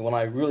when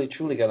I really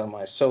truly got on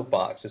my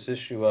soapbox, this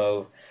issue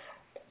of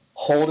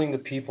holding the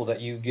people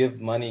that you give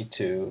money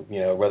to,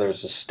 whether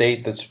it's the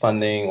state that's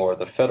funding or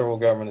the federal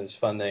government is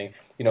funding,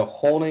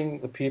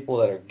 holding the people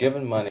that are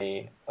given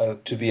money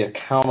to be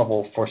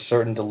accountable for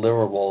certain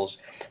deliverables,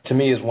 to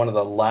me, is one of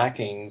the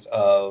lackings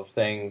of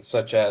things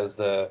such as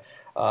the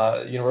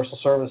Universal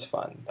Service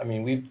Fund. I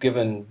mean, we've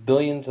given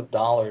billions of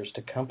dollars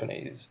to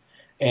companies,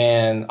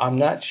 and I'm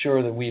not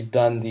sure that we've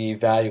done the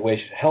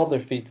evaluation, held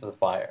their feet to the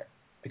fire,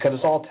 because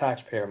it's all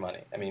taxpayer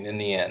money. I mean, in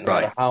the end, no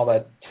matter how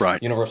that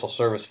Universal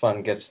Service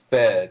Fund gets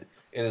fed,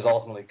 it is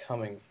ultimately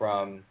coming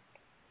from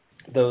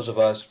those of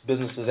us,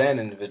 businesses and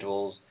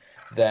individuals,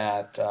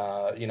 that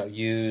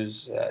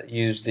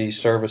use these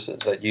services,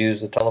 that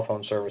use the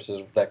telephone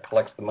services that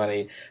collects the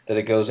money that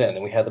it goes in.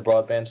 And we had the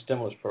broadband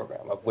stimulus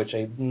program, of which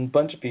a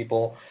bunch of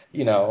people,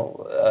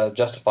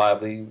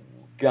 justifiably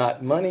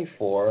got money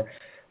for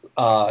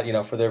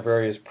their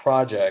various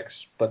projects.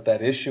 But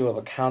that issue of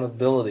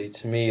accountability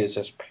to me is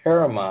just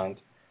paramount,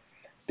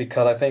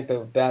 because I think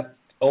that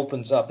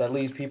opens up, that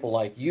leaves people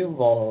like you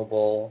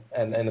vulnerable,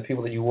 and the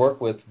people that you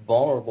work with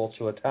vulnerable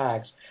to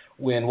attacks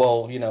when,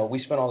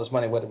 we spent all this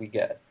money, what did we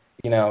get?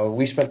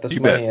 We spent this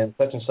money and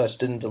such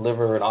didn't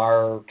deliver in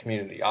our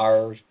community,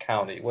 our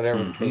county, whatever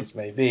the case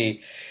may be.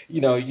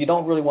 you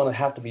don't really want to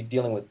have to be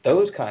dealing with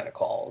those kind of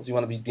calls. You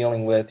want to be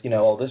dealing with,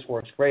 oh, this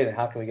works great, and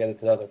how can we get it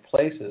to other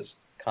places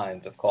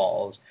kinds of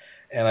calls.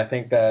 And I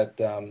think that,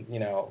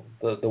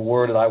 the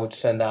word that I would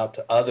send out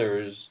to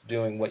others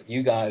doing what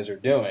you guys are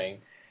doing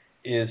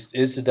is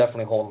to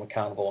definitely hold them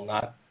accountable and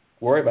not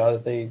worry about it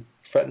if they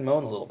fret and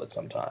moan a little bit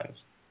sometimes.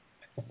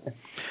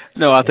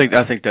 No, I think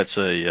that's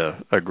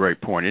a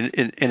great point, and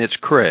it's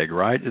Craig,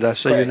 right? Did I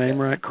say Craig, your name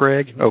right,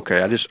 Craig?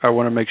 Okay, I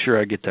want to make sure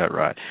I get that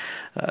right.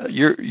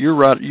 You're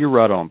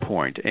right on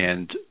point,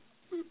 and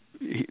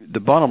the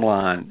bottom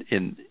line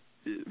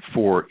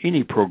for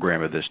any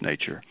program of this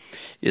nature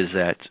is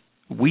that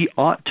we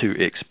ought to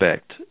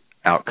expect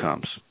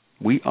outcomes.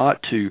 We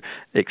ought to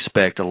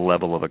expect a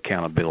level of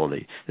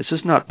accountability. This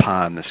is not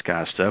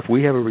pie-in-the-sky stuff.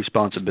 We have a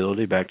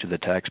responsibility back to the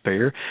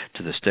taxpayer,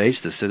 to the states,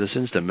 the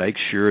citizens, to make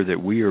sure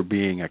that we are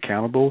being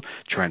accountable,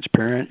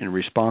 transparent, and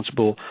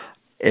responsible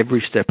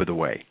every step of the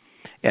way.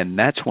 And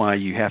that's why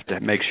you have to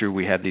make sure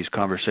we have these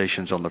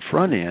conversations on the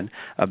front end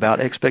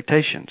about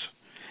expectations,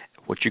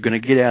 what you're going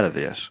to get out of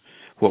this,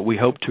 what we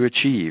hope to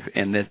achieve,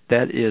 and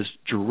that is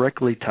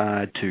directly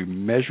tied to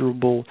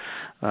measurable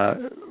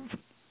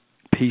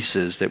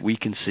pieces that we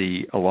can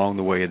see along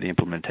the way of the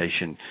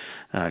implementation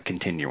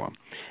continuum.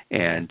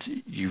 And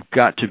you've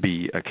got to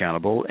be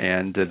accountable,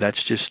 and that's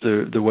just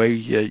the way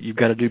you've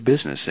got to do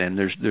business, and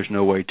there's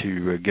no way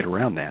to get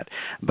around that.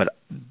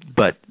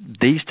 But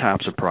these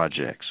types of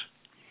projects,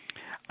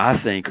 I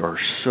think, are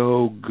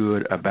so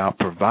good about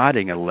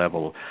providing a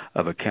level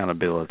of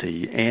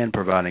accountability and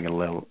providing a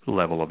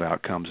level of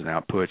outcomes and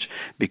outputs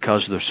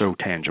because they're so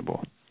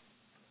tangible.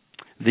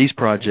 These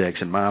projects,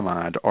 in my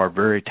mind, are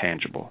very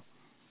tangible.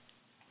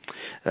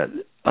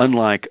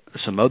 Unlike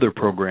some other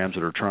programs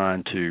that are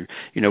trying to,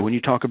 when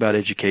you talk about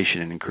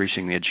education and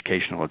increasing the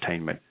educational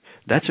attainment,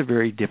 that's a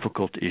very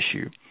difficult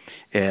issue.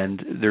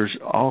 And there's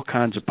all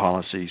kinds of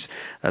policies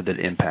that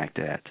impact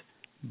that.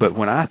 But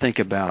when I think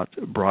about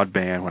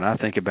broadband, when I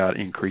think about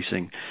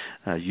increasing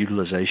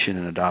utilization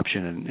and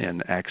adoption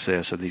and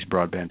access of these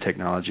broadband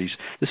technologies,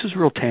 this is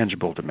real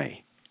tangible to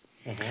me.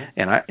 Mm-hmm.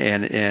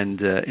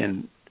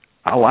 And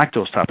I like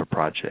those type of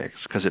projects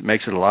because it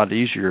makes it a lot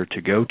easier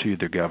to go to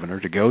the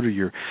governor, to go to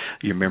your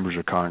members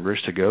of Congress,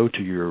 to go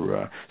to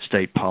your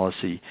state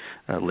policy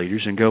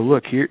leaders and go,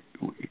 look, here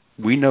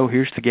we know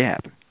here's the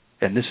gap,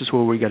 and this is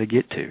where we got to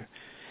get to.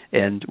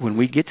 And when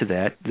we get to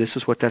that, this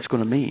is what that's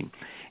going to mean.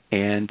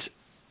 And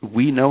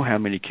we know how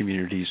many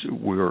communities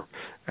we're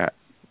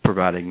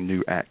providing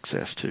new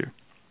access to.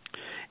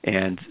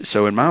 And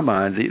so in my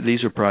mind,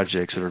 these are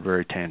projects that are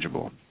very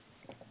tangible.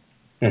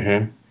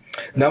 Mm-hmm.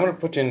 Now I'm going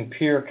to put you in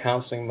peer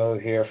counseling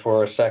mode here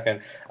for a second.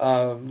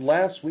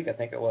 Last week, I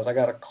think it was, I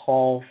got a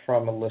call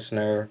from a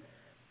listener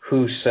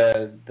who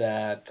said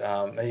that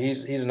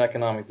he's an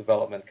economic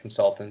development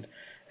consultant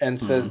and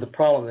said the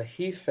problem that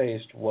he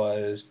faced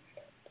was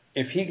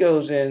if he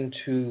goes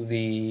into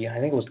I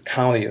think it was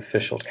county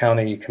officials,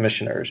 county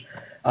commissioners,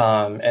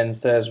 and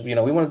says, we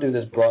want to do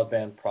this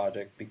broadband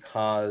project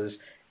because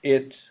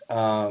it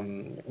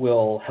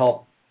will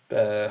help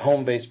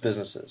home-based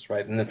businesses,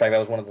 right? And in fact, that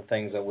was one of the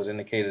things that was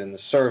indicated in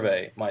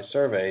my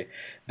survey,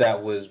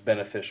 that was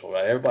beneficial,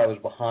 right? Everybody was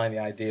behind the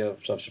idea of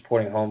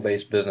supporting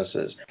home-based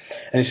businesses.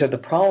 And he said the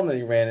problem that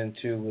he ran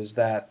into was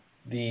that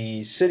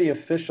the city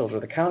officials or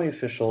the county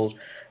officials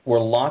were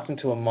locked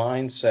into a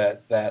mindset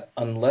that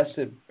unless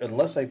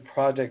a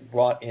project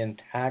brought in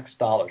tax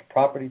dollars,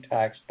 property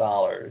tax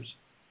dollars,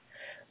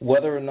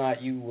 whether or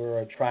not you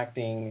were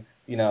attracting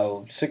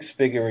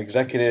six-figure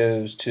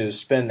executives to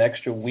spend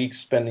extra weeks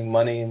spending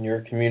money in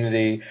your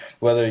community,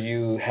 whether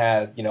you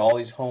had, all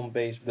these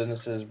home-based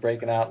businesses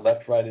breaking out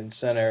left, right, and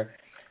center,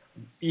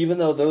 even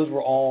though those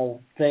were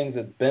all things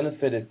that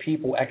benefited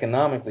people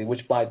economically,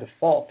 which by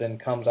default then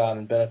comes out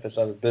and benefits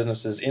other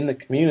businesses in the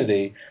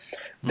community,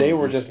 they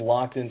were just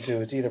locked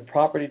into it's either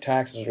property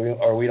taxes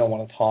or we don't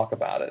want to talk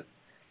about it.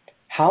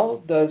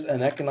 How does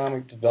an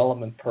economic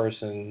development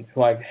person,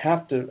 who I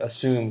have to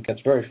assume gets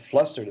very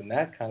flustered in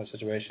that kind of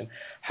situation,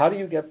 how do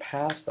you get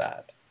past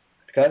that?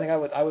 Because I think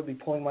I would be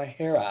pulling my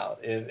hair out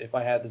if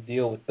I had to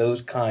deal with those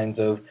kinds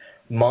of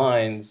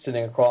minds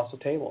sitting across the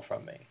table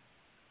from me.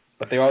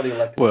 But they are the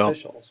elected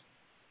officials.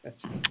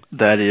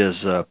 That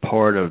is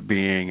part of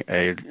being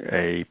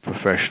a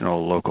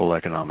professional local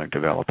economic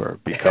developer,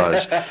 because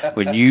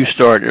when you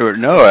start,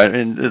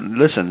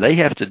 listen, they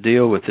have to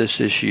deal with this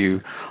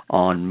issue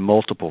on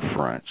multiple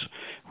fronts.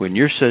 When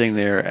you're sitting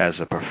there as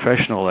a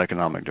professional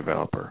economic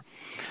developer,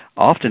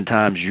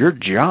 oftentimes your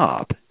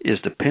job is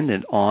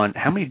dependent on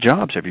how many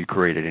jobs have you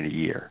created in a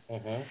year.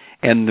 Mm-hmm.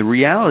 And the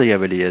reality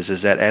of it is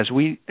that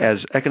as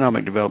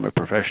economic development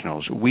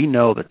professionals, we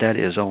know that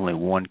is only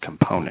one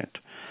component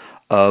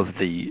of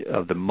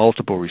the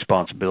multiple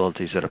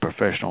responsibilities that a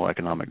professional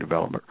economic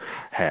developer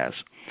has.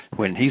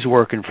 When he's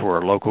working for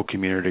a local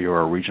community or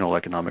a regional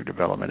economic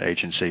development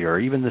agency or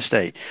even the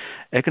state,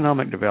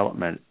 economic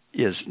development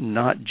is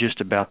not just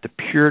about the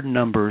pure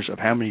numbers of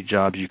how many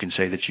jobs you can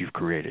say that you've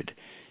created.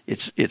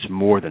 It's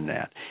more than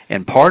that.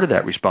 And part of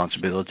that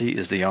responsibility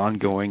is the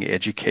ongoing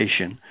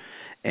education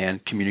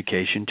and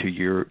communication to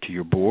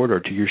your board or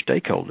to your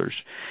stakeholders,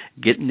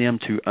 getting them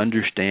to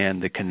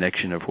understand the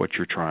connection of what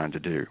you're trying to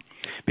do,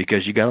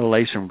 because you got to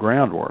lay some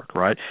groundwork,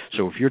 right?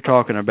 So if you're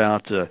talking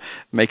about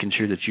making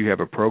sure that you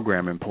have a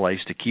program in place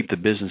to keep the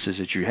businesses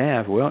that you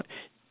have, well,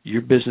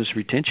 your business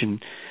retention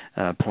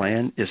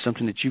plan is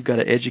something that you've got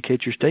to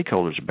educate your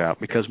stakeholders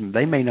about, because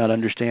they may not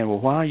understand, well,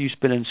 why are you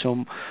spending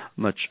so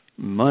much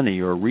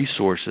money or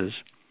resources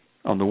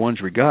on the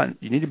ones we got?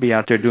 You need to be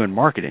out there doing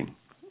marketing.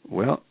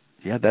 Well,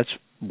 yeah, that's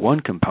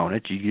one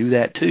component. You do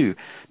that too.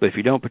 But if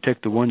you don't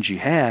protect the ones you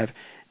have,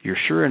 you're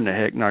sure in the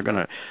heck not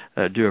going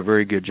to do a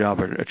very good job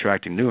of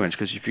attracting new ones,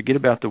 because if you forget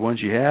about the ones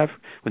you have,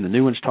 when the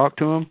new ones talk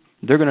to them,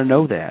 they're going to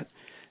know that.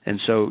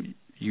 And so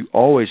you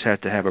always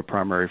have to have a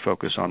primary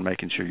focus on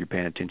making sure you're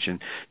paying attention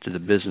to the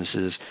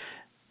businesses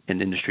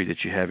and industry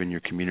that you have in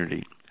your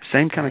community.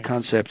 Same kind of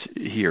concept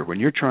here. When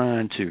you're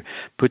trying to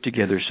put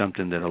together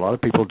something that a lot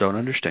of people don't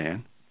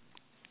understand,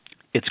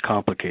 it's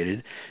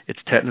complicated, it's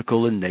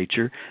technical in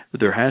nature, but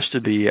there has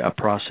to be a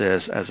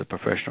process as a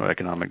professional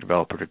economic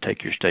developer to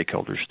take your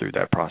stakeholders through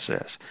that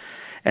process.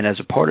 And as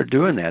a part of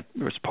doing that,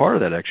 as part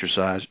of that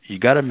exercise, you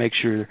got to make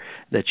sure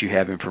that you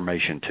have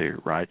information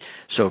too, right?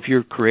 So if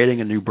you're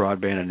creating a new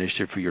broadband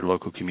initiative for your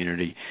local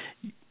community,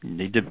 you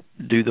need to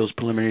do those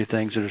preliminary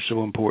things that are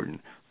so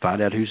important.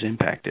 Find out who's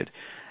impacted.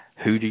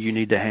 Who do you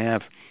need to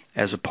have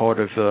as a part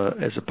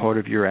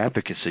of your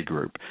advocacy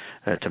group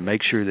to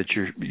make sure that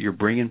you're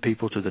bringing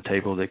people to the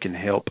table that can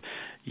help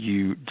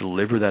you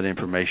deliver that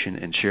information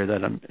and share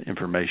that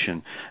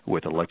information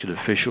with elected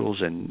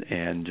officials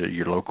and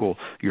your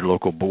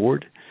local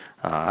board.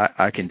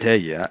 I can tell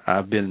you,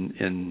 I've been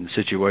in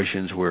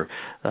situations where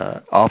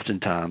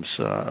oftentimes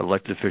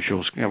elected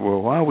officials,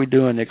 well, why are we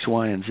doing X,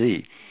 Y, and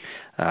Z?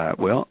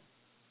 Well,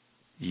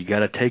 you got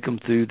to take them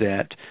through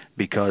that,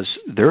 because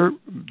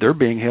they're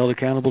being held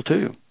accountable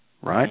too,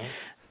 right?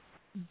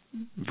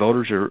 Mm-hmm.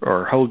 Voters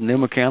are holding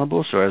them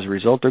accountable, so as a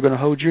result, they're going to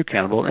hold you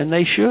accountable, and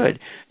they should.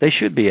 They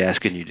should be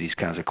asking you these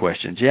kinds of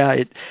questions. Yeah,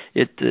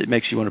 it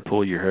makes you want to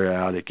pull your hair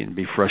out. It can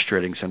be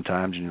frustrating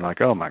sometimes, and you're like,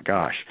 oh my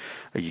gosh,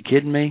 are you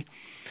kidding me?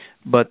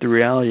 But the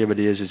reality of it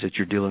is that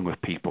you're dealing with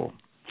people.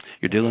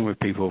 You're dealing with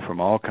people from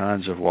all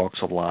kinds of walks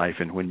of life,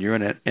 and when you're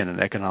in an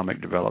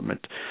economic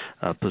development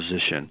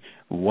position,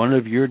 one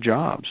of your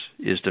jobs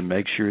is to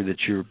make sure that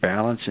you're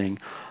balancing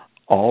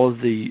all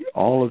of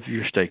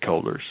your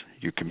stakeholders,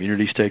 your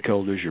community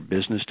stakeholders, your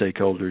business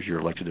stakeholders, your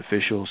elected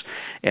officials,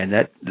 and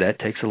that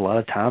takes a lot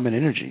of time and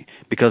energy,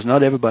 because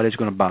not everybody's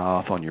going to buy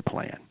off on your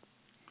plan.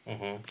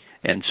 Mm-hmm.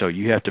 And so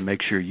you have to make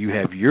sure you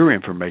have your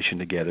information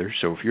together.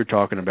 So if you're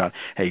talking about,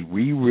 hey,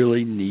 we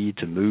really need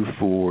to move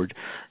forward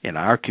in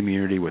our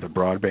community with a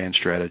broadband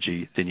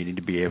strategy, then you need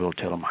to be able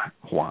to tell them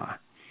why.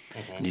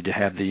 Mm-hmm. You need to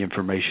have the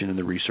information and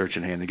the research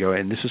in hand to go,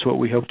 and this is what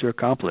we hope to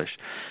accomplish.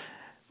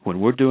 When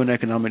we're doing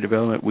economic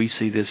development, we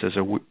see this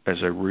as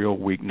a real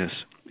weakness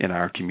in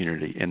our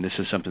community, and this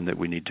is something that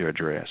we need to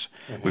address.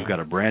 Mm-hmm. We've got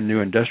a brand new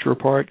industrial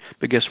park,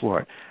 but guess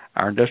what?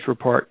 Our industrial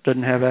park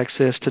doesn't have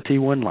access to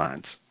T1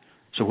 lines.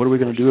 So what are we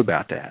going to do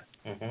about that?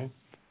 Mm-hmm.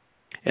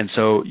 And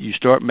so you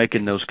start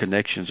making those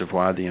connections of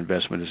why the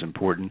investment is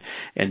important,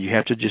 and you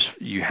have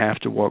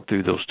to walk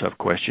through those tough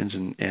questions,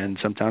 and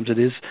sometimes it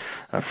is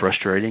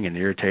frustrating and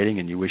irritating,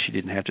 and you wish you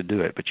didn't have to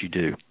do it, but you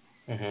do.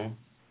 Mm-hmm.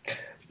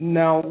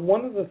 Now,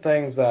 one of the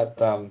things that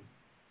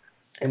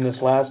in this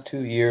last 2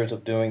 years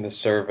of doing the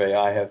survey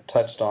I have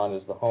touched on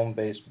is the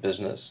home-based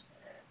business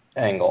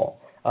angle.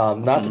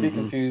 Not to be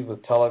confused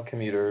with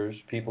telecommuters,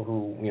 people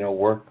who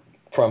work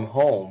from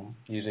home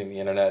using the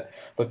internet,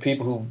 but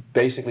people who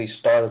basically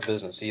start a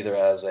business either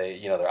as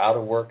they're out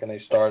of work and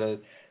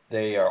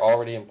they are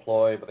already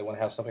employed, but they want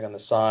to have something on the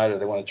side, or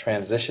they want to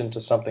transition to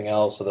something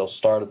else, so they'll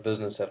start a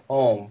business at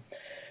home.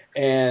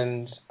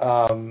 And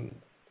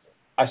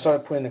I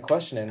started putting the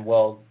question in,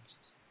 well,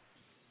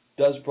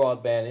 does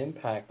broadband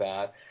impact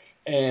that?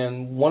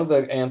 And one of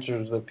the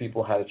answers that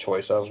people had a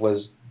choice of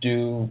was,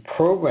 do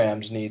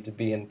programs need to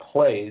be in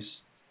place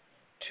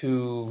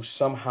to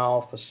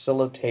somehow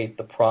facilitate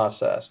the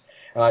process?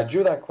 And I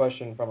drew that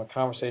question from a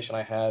conversation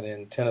I had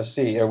in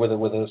Tennessee, or with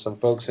some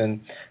folks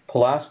in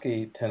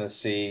Pulaski,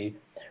 Tennessee,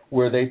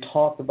 where they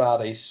talked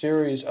about a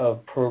series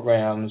of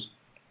programs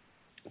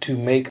to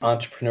make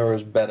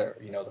entrepreneurs better.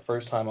 The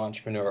first-time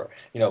entrepreneur,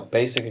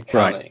 basic accounting,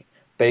 right,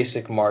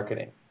 basic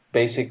marketing,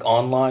 basic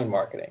online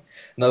marketing.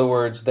 In other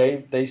words,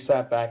 they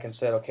sat back and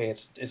said, okay,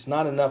 it's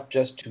not enough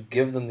just to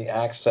give them the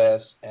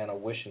access and a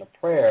wish and a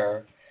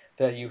prayer,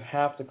 that you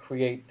have to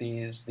create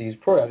these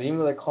programs. Even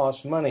though they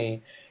cost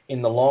money,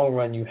 in the long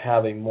run you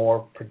have a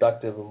more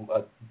productive,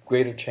 a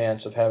greater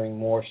chance of having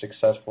more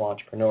successful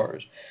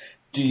entrepreneurs.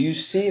 Do you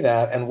see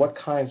that, and what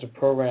kinds of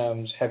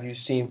programs have you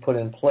seen put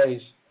in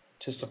place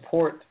to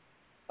support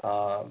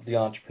the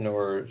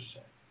entrepreneurs,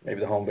 maybe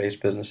the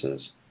home-based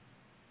businesses?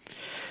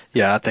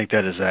 Yeah, I think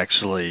that is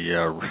actually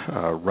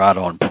right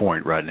on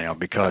point right now,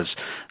 because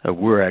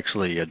we're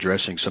actually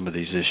addressing some of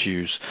these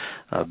issues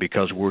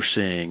because we're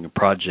seeing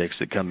projects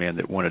that come in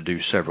that want to do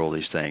several of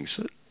these things.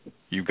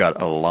 You've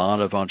got a lot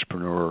of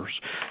entrepreneurs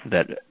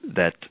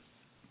that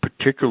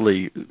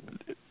particularly,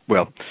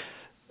 well,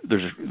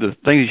 there's the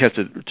things you have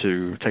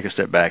to take a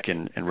step back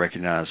and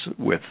recognize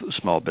with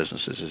small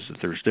businesses is that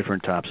there's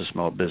different types of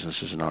small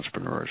businesses and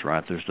entrepreneurs,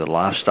 right? There's the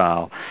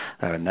lifestyle,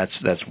 and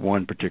that's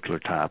one particular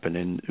type, and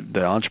then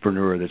the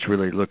entrepreneur that's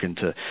really looking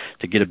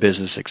to get a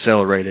business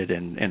accelerated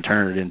and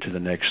turn it into the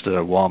next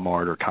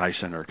Walmart or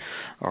Tyson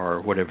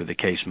or whatever the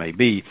case may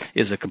be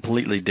is a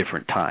completely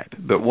different type.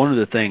 But one of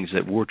the things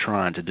that we're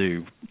trying to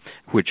do,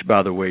 which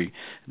by the way,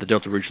 the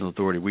Delta Regional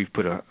Authority, we've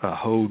put a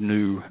whole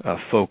new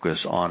focus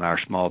on our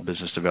small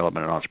business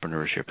development and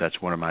entrepreneurship. That's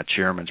one of my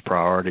chairman's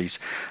priorities.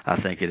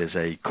 I think it is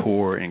a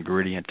core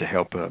ingredient to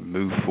help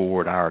move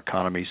forward our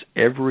economies.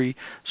 Every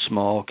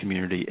small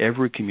community,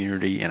 every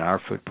community in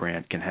our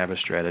footprint can have a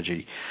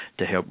strategy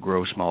to help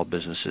grow small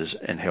businesses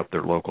and help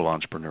their local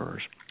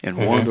entrepreneurs. And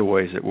one of the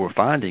ways that we're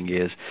finding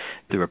is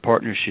through a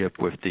partnership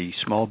with the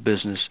Small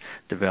Business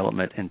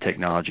Development and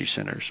Technology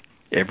Centers.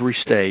 Every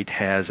state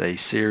has a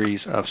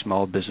series of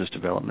small business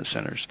development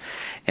centers.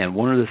 And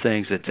one of the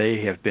things that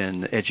they have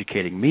been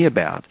educating me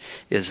about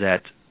is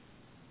that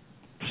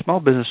small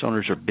business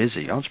owners are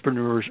busy.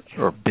 Entrepreneurs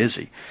are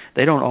busy.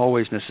 They don't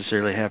always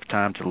necessarily have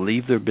time to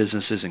leave their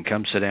businesses and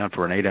come sit down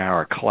for an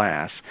 8-hour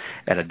class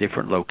at a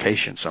different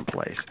location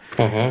someplace.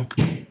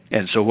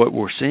 And so what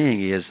we're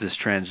seeing is this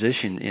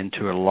transition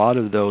into a lot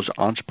of those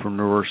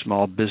entrepreneur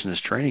small business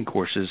training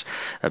courses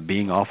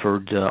being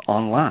offered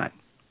online.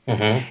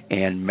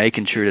 And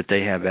making sure that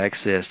they have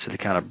access to the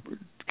kind of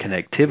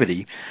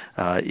connectivity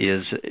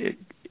is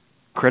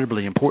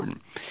incredibly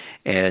important.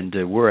 And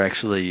we're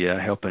actually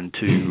helping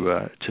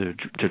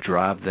to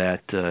drive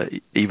that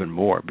even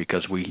more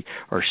because we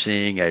are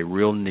seeing a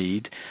real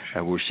need.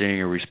 We're seeing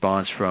a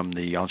response from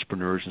the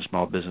entrepreneurs and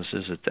small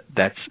businesses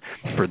that's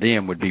for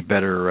them would be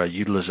better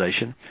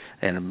utilization.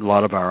 And a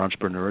lot of our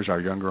entrepreneurs,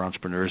 our younger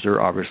entrepreneurs, they're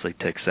obviously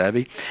tech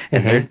savvy,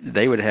 and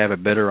they would have a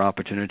better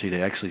opportunity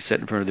to actually sit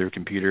in front of their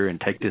computer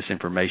and take this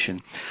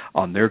information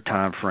on their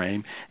time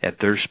frame at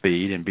their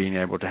speed and being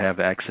able to have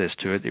access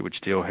to it. It would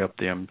still help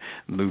them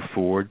move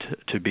forward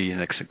to be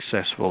a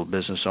successful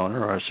business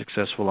owner or a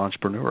successful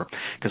entrepreneur,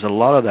 because a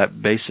lot of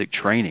that basic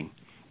training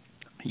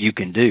you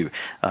can do.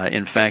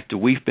 In fact,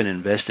 we've been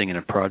investing in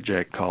a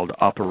project called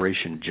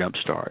Operation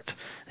Jumpstart.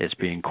 It's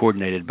being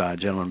coordinated by a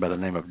gentleman by the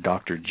name of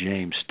Dr.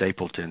 James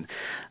Stapleton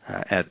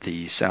at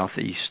the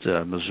Southeast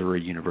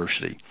Missouri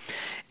University.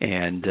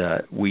 And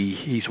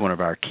he's one of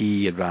our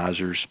key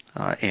advisors,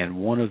 and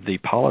one of the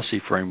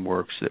policy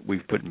frameworks that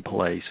we've put in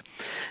place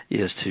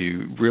is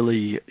to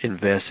really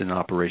invest in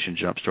Operation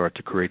Jumpstart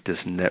to create this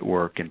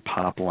network and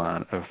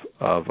pipeline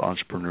of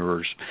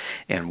entrepreneurs.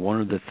 And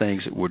one of the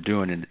things that we're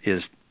doing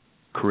is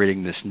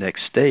creating this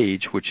next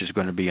stage, which is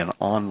going to be an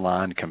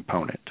online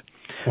component.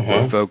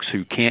 Where folks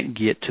who can't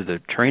get to the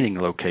training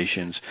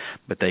locations,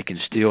 but they can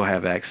still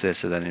have access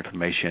to that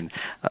information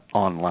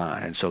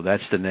online. And so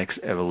that's the next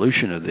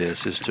evolution of this,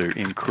 is to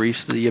increase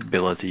the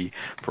ability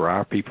for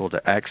our people to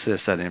access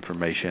that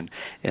information,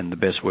 and the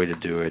best way to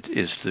do it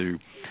is through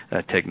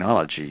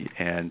technology.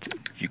 And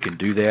you can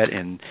do that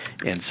in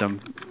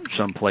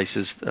some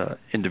places.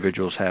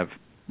 Individuals have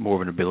more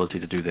of an ability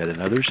to do that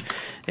than others,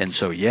 and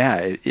so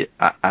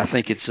I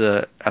think it's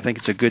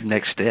a good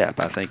next step.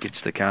 I think it's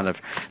the kind of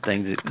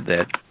thing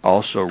that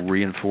also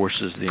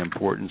reinforces the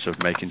importance of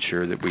making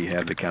sure that we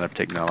have the kind of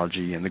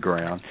technology in the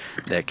ground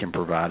that can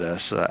provide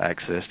us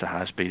access to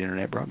high-speed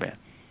internet broadband.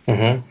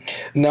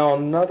 Now,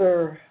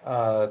 another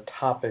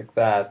topic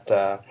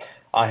that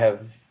I have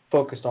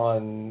focused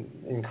on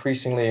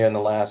increasingly in the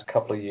last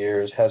couple of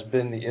years has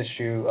been the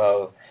issue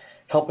of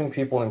helping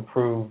people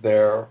improve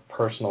their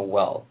personal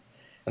wealth.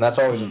 And that's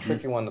always a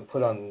tricky one to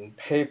put on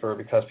paper,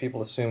 because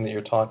people assume that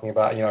you're talking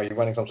about, you're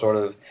running some sort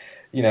of,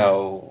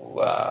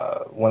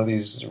 one of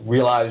these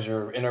realize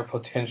your inner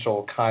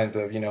potential kinds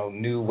of,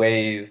 new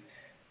wave,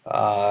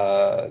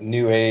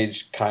 new age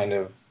kind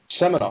of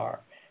seminar.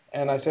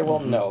 And I say, well,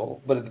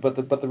 no, but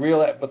the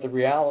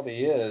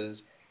reality is,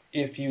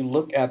 if you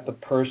look at the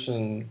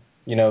person,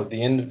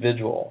 the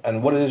individual,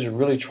 and what it is you're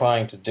really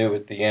trying to do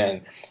at the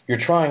end, you're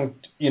trying,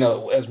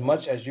 as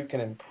much as you can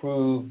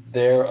improve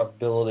their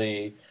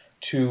ability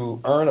to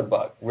earn a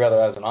buck,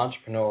 whether as an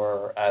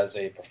entrepreneur, as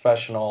a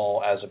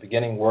professional, as a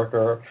beginning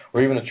worker,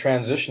 or even a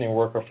transitioning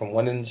worker from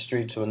one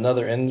industry to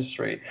another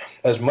industry,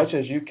 as much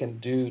as you can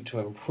do to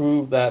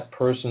improve that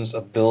person's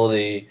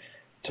ability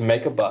to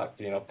make a buck,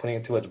 putting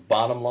it to its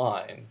bottom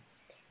line,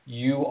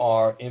 you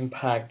are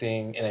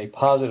impacting in a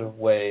positive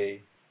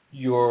way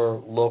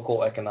your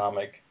local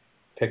economic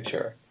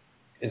picture.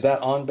 Is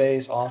that on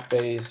base, off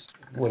base?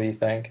 What do you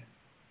think?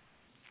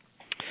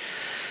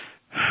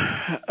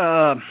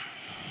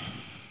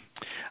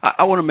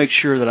 I want to make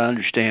sure that I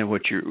understand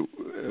what you're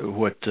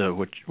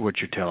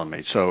telling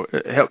me. So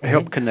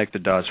help connect the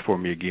dots for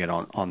me again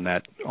on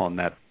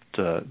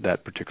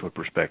that particular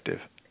perspective.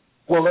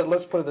 Well,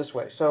 let's put it this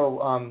way.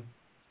 So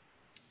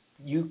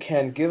you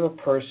can give a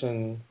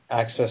person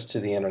access to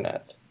the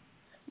internet,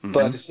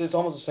 but it's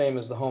almost the same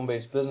as the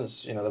home-based business,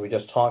 that we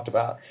just talked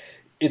about.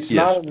 It's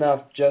not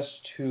enough just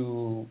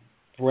to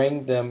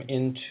bring them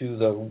into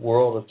the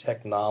world of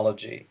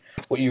technology,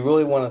 what you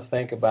really want to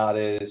think about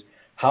is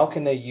how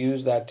can they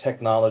use that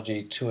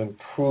technology to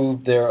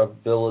improve their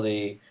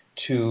ability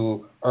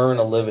to earn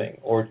a living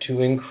or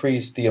to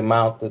increase the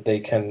amount that they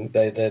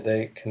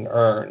can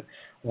earn,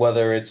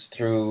 whether it's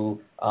through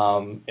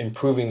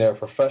improving their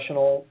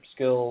professional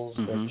skills,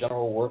 their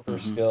general worker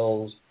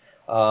skills,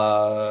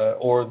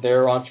 or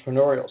their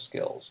entrepreneurial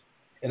skills.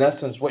 In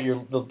essence, what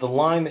the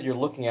line that you're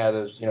looking at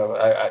is,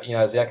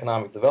 as the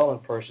economic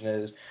development person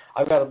is,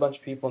 I've got a bunch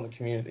of people in the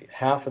community.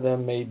 Half of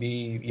them may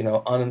be,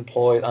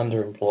 unemployed,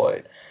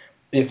 underemployed.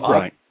 If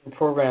I do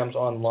programs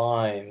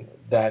online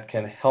that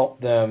can help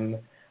them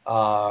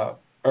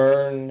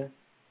earn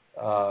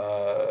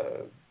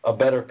a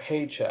better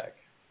paycheck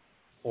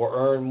or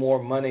earn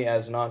more money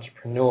as an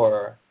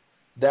entrepreneur,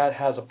 that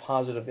has a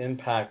positive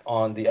impact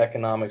on the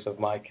economics of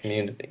my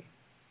community.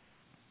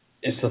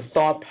 It's a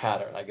thought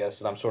pattern, I guess,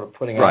 that I'm sort of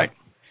putting out.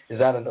 Is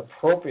that an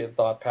appropriate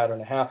thought pattern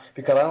to have?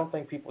 Because I don't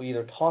think people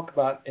either talk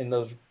about in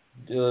those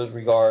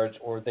regards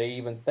or they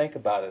even think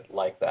about it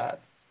like that.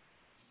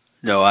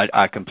 No,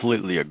 I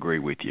completely agree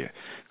with you,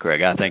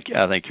 Craig. I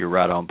think you're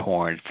right on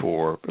point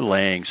for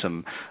laying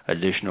some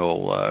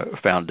additional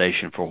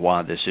foundation for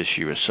why this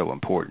issue is so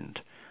important.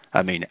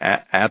 I mean,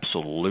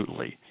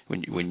 absolutely.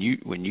 When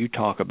you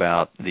talk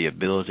about the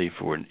ability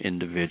for an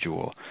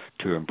individual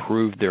to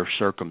improve their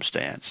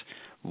circumstance,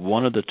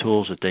 one of the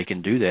tools that they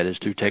can do that is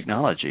through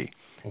technology.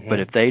 Mm-hmm. But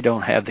if they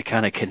don't have the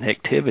kind of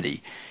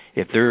connectivity,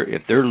 if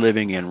they're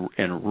living in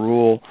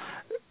rural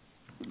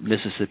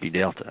Mississippi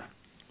Delta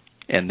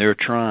and they're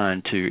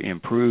trying to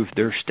improve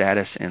their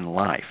status in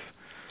life,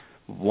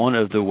 one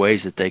of the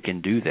ways that they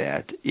can do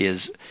that is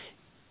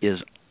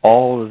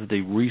all of the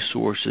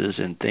resources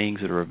and things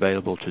that are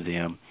available to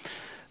them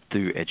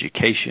through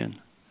education,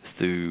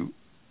 through,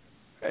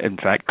 in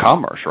fact,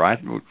 commerce, right?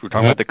 We're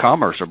talking about the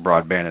commerce of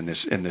broadband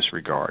in this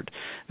regard.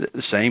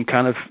 The same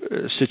kind of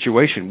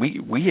situation.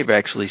 We have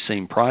actually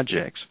seen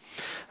projects.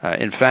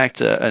 In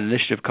fact, an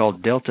initiative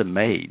called Delta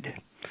Made,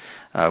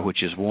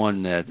 which is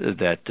one that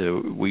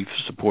we've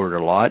supported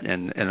a lot,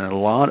 and a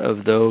lot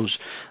of those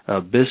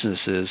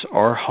businesses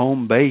are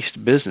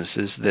home-based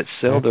businesses that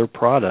sell their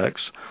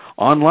products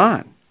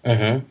online.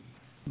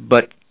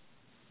 But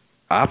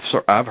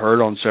I've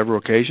heard on several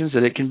occasions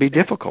that it can be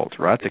difficult,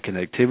 right? The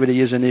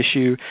connectivity is an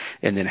issue,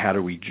 and then how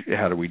do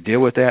we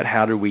deal with that?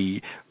 How do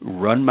we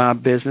run my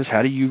business?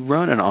 How do you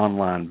run an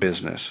online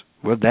business?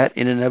 Well, that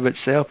in and of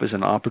itself is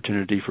an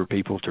opportunity for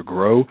people to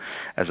grow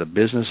as a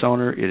business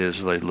owner. It is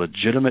a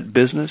legitimate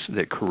business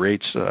that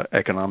creates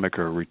economic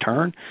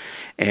return,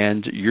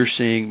 and you're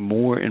seeing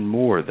more and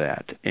more of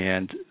that,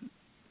 and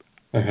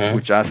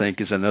which I think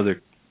is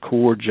another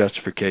core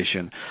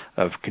justification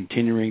of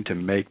continuing to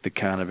make the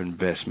kind of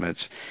investments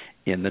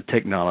in the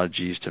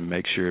technologies to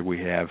make sure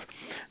we have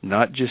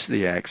not just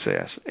the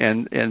access,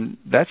 and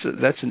that's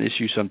an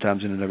issue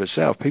sometimes in and of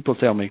itself. People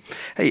tell me,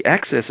 hey,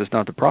 access is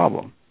not the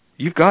problem.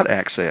 You've got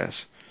access.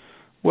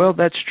 Well,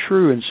 that's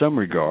true in some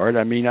regard.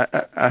 I mean,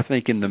 I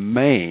think in the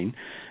main,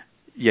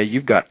 yeah,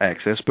 you've got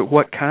access, but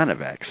what kind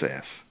of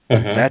access?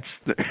 That's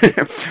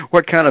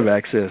what kind of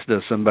access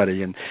does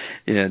somebody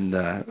in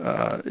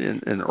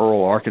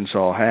rural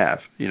Arkansas have?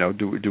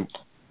 Do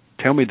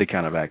tell me the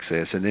kind of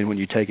access, and then when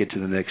you take it to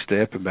the next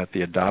step about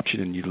the adoption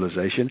and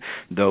utilization,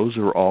 those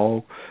are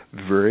all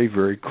very,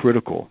 very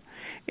critical.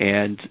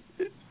 And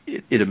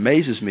it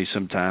amazes me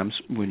sometimes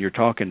when you're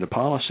talking to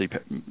policy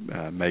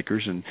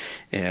makers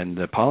and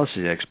the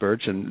policy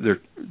experts, and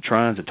they're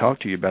trying to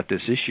talk to you about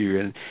this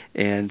issue,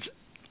 and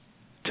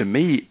to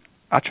me,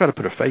 I try to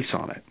put a face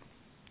on it.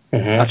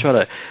 I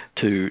try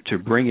to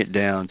bring it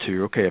down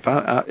to, okay,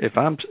 if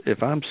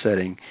I'm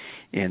sitting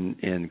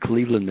in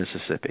Cleveland,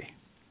 Mississippi,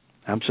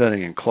 I'm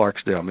sitting in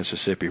Clarksdale,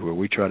 Mississippi, where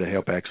we try to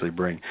help actually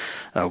bring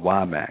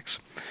WiMAX.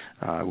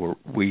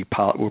 We're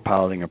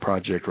piloting a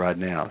project right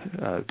now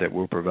that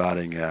we're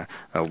providing a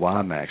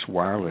WiMAX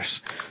wireless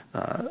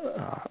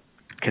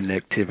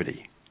connectivity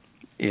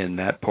in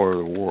that part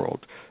of the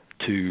world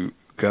to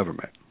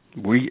government.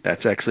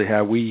 That's actually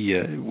how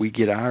we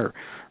get our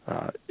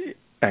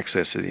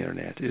access to the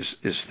internet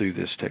is through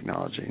this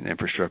technology and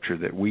infrastructure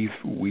that we've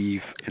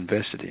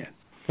invested in.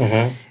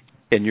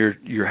 And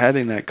you're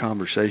having that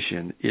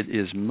conversation. It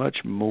is much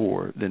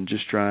more than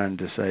just trying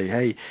to say,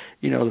 hey,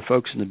 the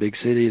folks in the big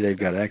city, they've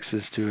got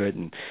access to it,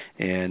 and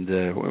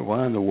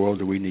why in the world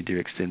do we need to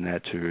extend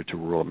that to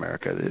rural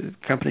America? The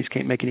companies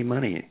can't make any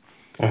money.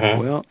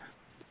 Well,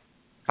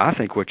 I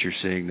think what you're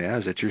seeing now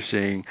is that you're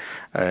seeing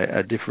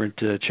a different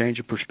change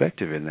of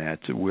perspective in that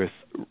with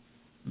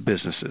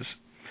businesses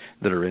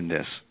that are in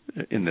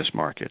this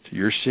market.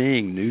 You're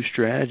seeing new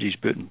strategies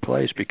put in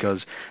place because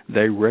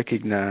they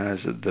recognize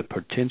the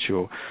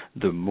potential.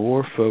 The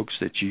more folks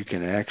that you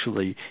can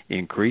actually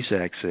increase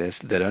access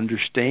that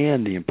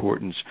understand the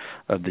importance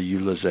of the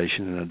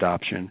utilization and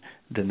adoption,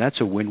 then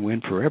that's a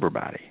win-win for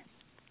everybody.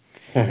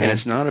 And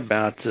it's not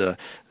about the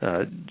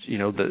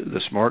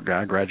smart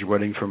guy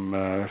graduating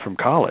from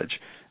college.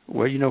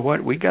 Well, you know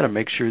what? We got to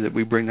make sure that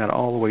we bring that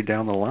all the way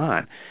down the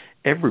line.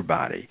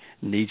 everybody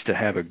needs to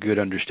have a good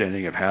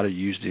understanding of how to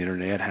use the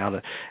internet,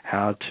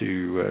 how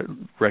to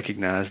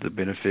recognize the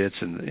benefits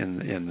and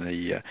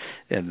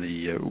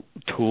the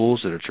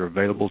tools that are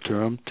available to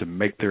them to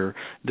make their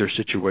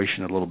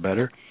situation a little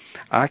better.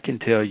 I can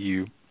tell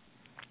you,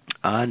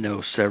 I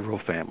know several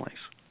families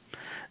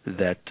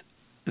that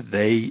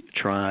they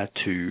try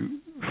to,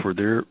 for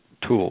their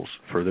tools,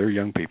 for their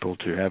young people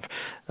to have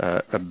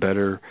a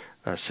better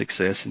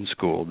success in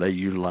school, they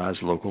utilize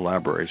local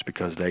libraries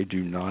because they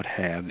do not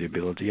have the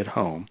ability at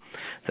home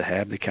to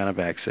have the kind of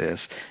access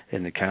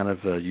and the kind of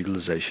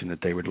utilization that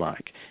they would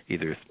like,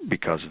 either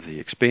because of the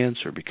expense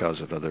or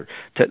because of other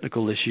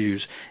technical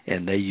issues,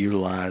 and they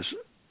utilize,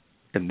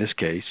 in this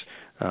case,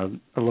 a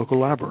local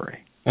library.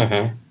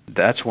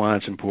 That's why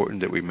it's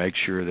important that we make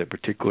sure that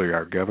particularly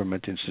our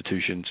government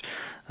institutions,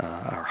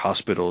 our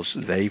hospitals,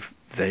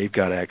 they've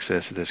got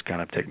access to this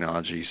kind of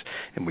technologies,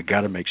 and we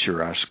got to make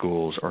sure our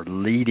schools are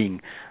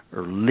leading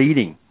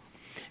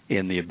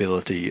in the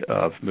ability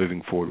of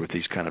moving forward with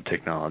these kind of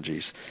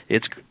technologies.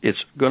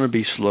 It's going to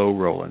be slow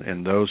rolling,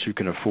 and those who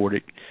can afford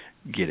it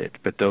get it,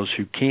 but those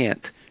who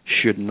can't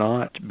should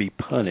not be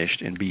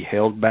punished and be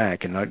held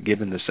back and not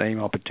given the same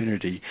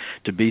opportunity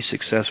to be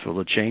successful,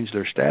 to change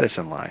their status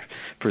in life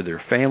for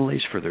their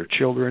families, for their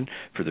children,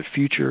 for the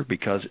future,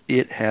 because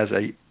it has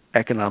a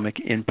economic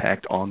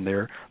impact on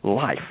their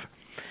life.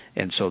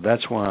 And so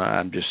that's why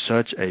I'm just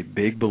such a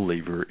big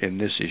believer in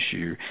this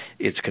issue.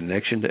 Its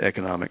connection to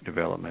economic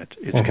development,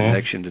 its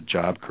connection to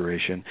job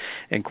creation,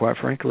 and quite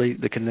frankly,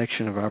 the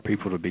connection of our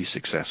people to be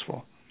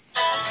successful.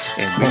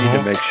 And we need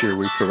to make sure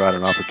we provide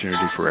an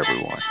opportunity for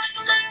everyone.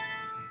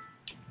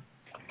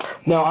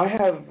 Now,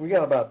 we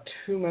got about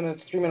 3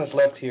 minutes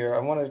left here. I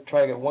want to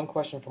try to get one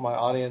question from my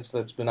audience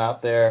that's been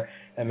out there,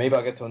 and maybe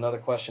I'll get to another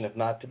question. If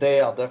not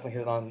today, I'll definitely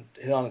hit on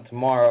it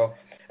tomorrow.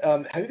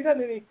 Have you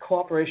gotten any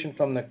cooperation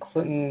from the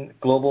Clinton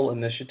Global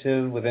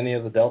Initiative with any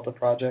of the Delta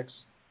projects?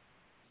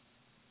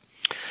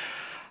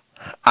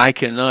 I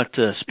cannot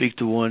speak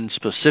to one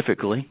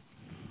specifically,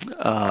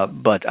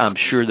 but I'm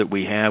sure that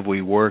we have.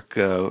 We work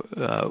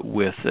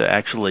with,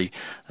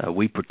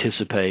 we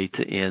participate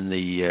in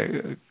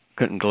the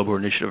Clinton Global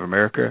Initiative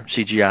America,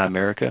 CGI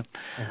America,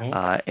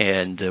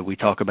 and we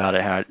talk about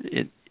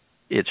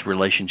its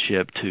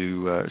relationship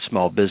to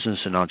small business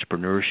and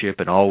entrepreneurship,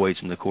 and always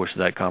in the course of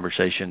that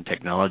conversation,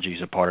 technology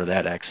is a part of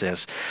that, access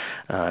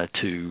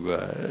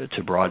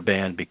to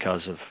broadband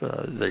because of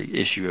the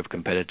issue of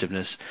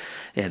competitiveness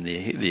and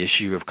the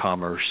issue of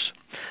commerce.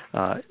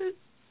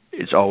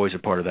 It's always a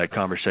part of that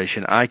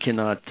conversation. I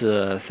cannot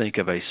think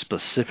of a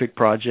specific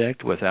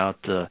project without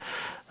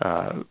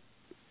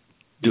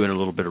doing a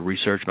little bit of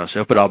research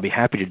myself, but I'll be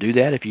happy to do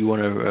that. If you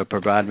want to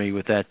provide me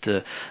with that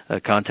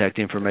contact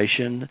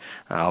information,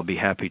 I'll be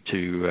happy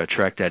to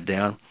track that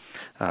down.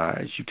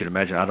 As you can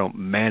imagine, I don't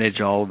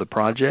manage all of the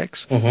projects,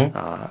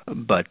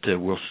 but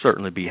we'll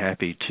certainly be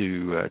happy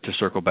to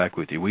circle back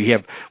with you. We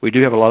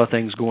do have a lot of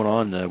things going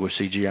on with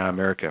CGI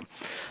America,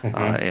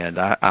 and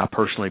I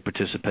personally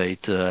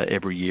participate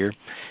every year,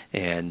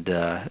 and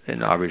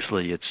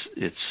obviously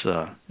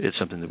it's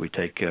something that we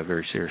take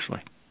very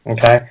seriously.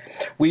 Okay.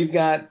 We've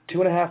got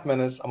 2.5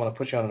 minutes. I'm going to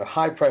put you under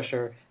high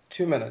pressure,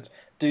 2 minutes.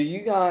 Are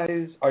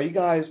you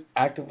guys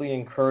actively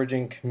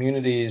encouraging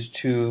communities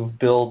to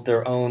build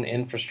their own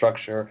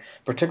infrastructure,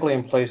 particularly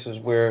in places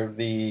where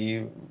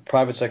the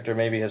private sector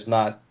maybe has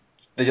not,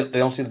 they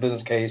don't see the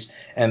business case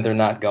and they're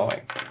not going?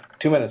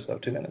 2 minutes, though,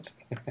 2 minutes.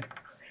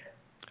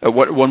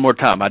 One more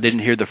time. I didn't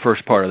hear the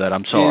first part of that.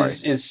 I'm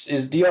sorry.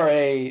 Is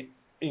DRA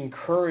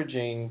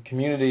encouraging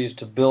communities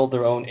to build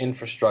their own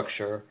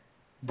infrastructure,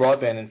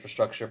 broadband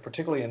infrastructure,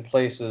 particularly in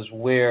places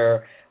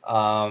where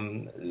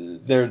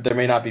there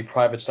may not be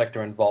private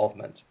sector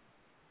involvement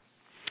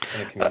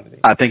in a community?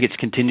 I think it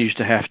continues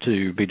to have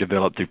to be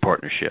developed through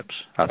partnerships.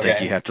 I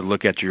think you have to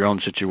look at your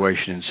own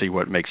situation and see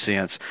what makes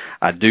sense.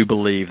 I do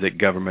believe that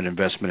government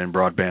investment in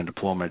broadband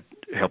deployment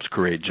helps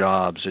create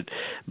jobs,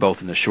 both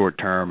in the short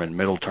term and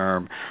middle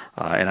term,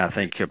 and I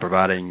think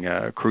providing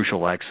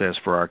crucial access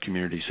for our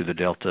communities through the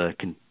Delta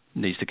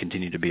needs to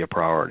continue to be a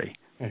priority.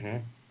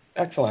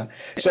 Excellent.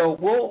 So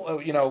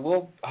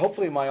we'll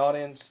hopefully my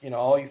audience,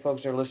 all you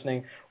folks that are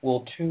listening,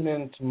 will tune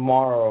in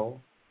tomorrow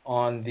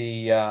on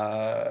the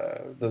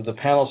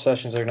panel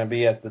sessions that are going to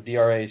be at the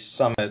DRA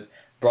Summit,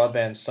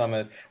 Broadband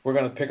Summit. We're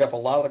going to pick up a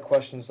lot of the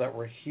questions that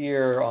were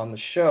here on the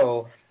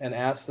show and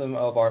ask them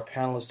of our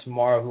panelists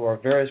tomorrow, who are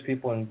various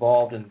people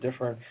involved in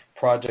different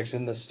projects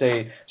in the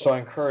state. So I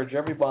encourage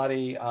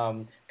everybody,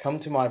 come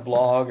to my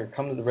blog or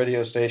come to the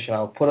radio station.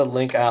 I'll put a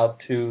link out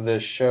to the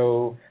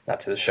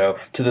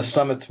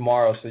summit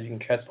tomorrow, so you can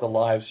catch the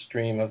live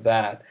stream of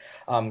that.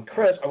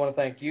 Chris, I want to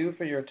thank you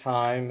for your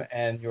time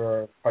and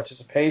your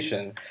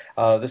participation.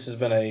 This has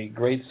been a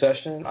great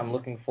session. I'm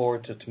looking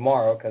forward to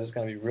tomorrow, because it's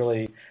going to be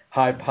really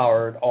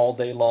high-powered all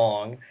day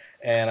long.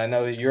 And I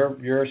know that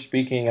you're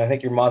speaking. I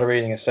think you're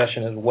moderating a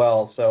session as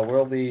well. So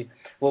we'll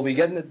be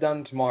getting it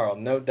done tomorrow,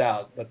 no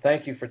doubt. But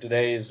thank you for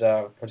today's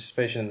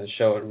participation in the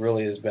show. It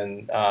really has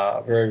been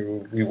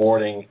very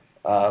rewarding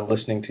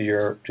listening to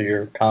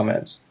your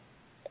comments.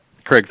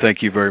 Craig,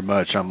 thank you very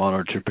much. I'm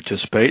honored to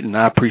participate, and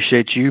I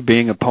appreciate you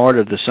being a part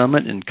of the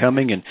summit and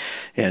coming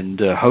and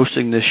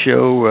hosting this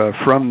show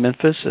from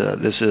Memphis.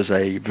 This is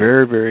a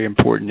very, very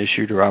important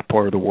issue to our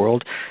part of the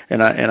world,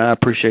 and I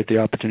appreciate the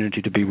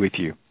opportunity to be with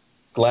you.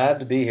 Glad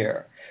to be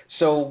here.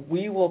 So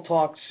we will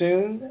talk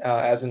soon,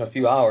 as in a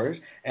few hours.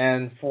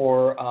 And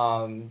for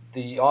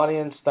the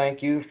audience,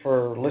 thank you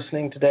for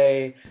listening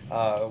today.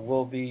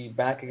 We'll be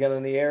back again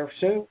on the air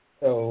soon.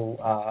 So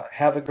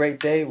have a great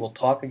day. We'll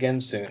talk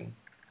again soon.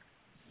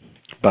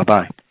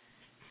 Bye-bye.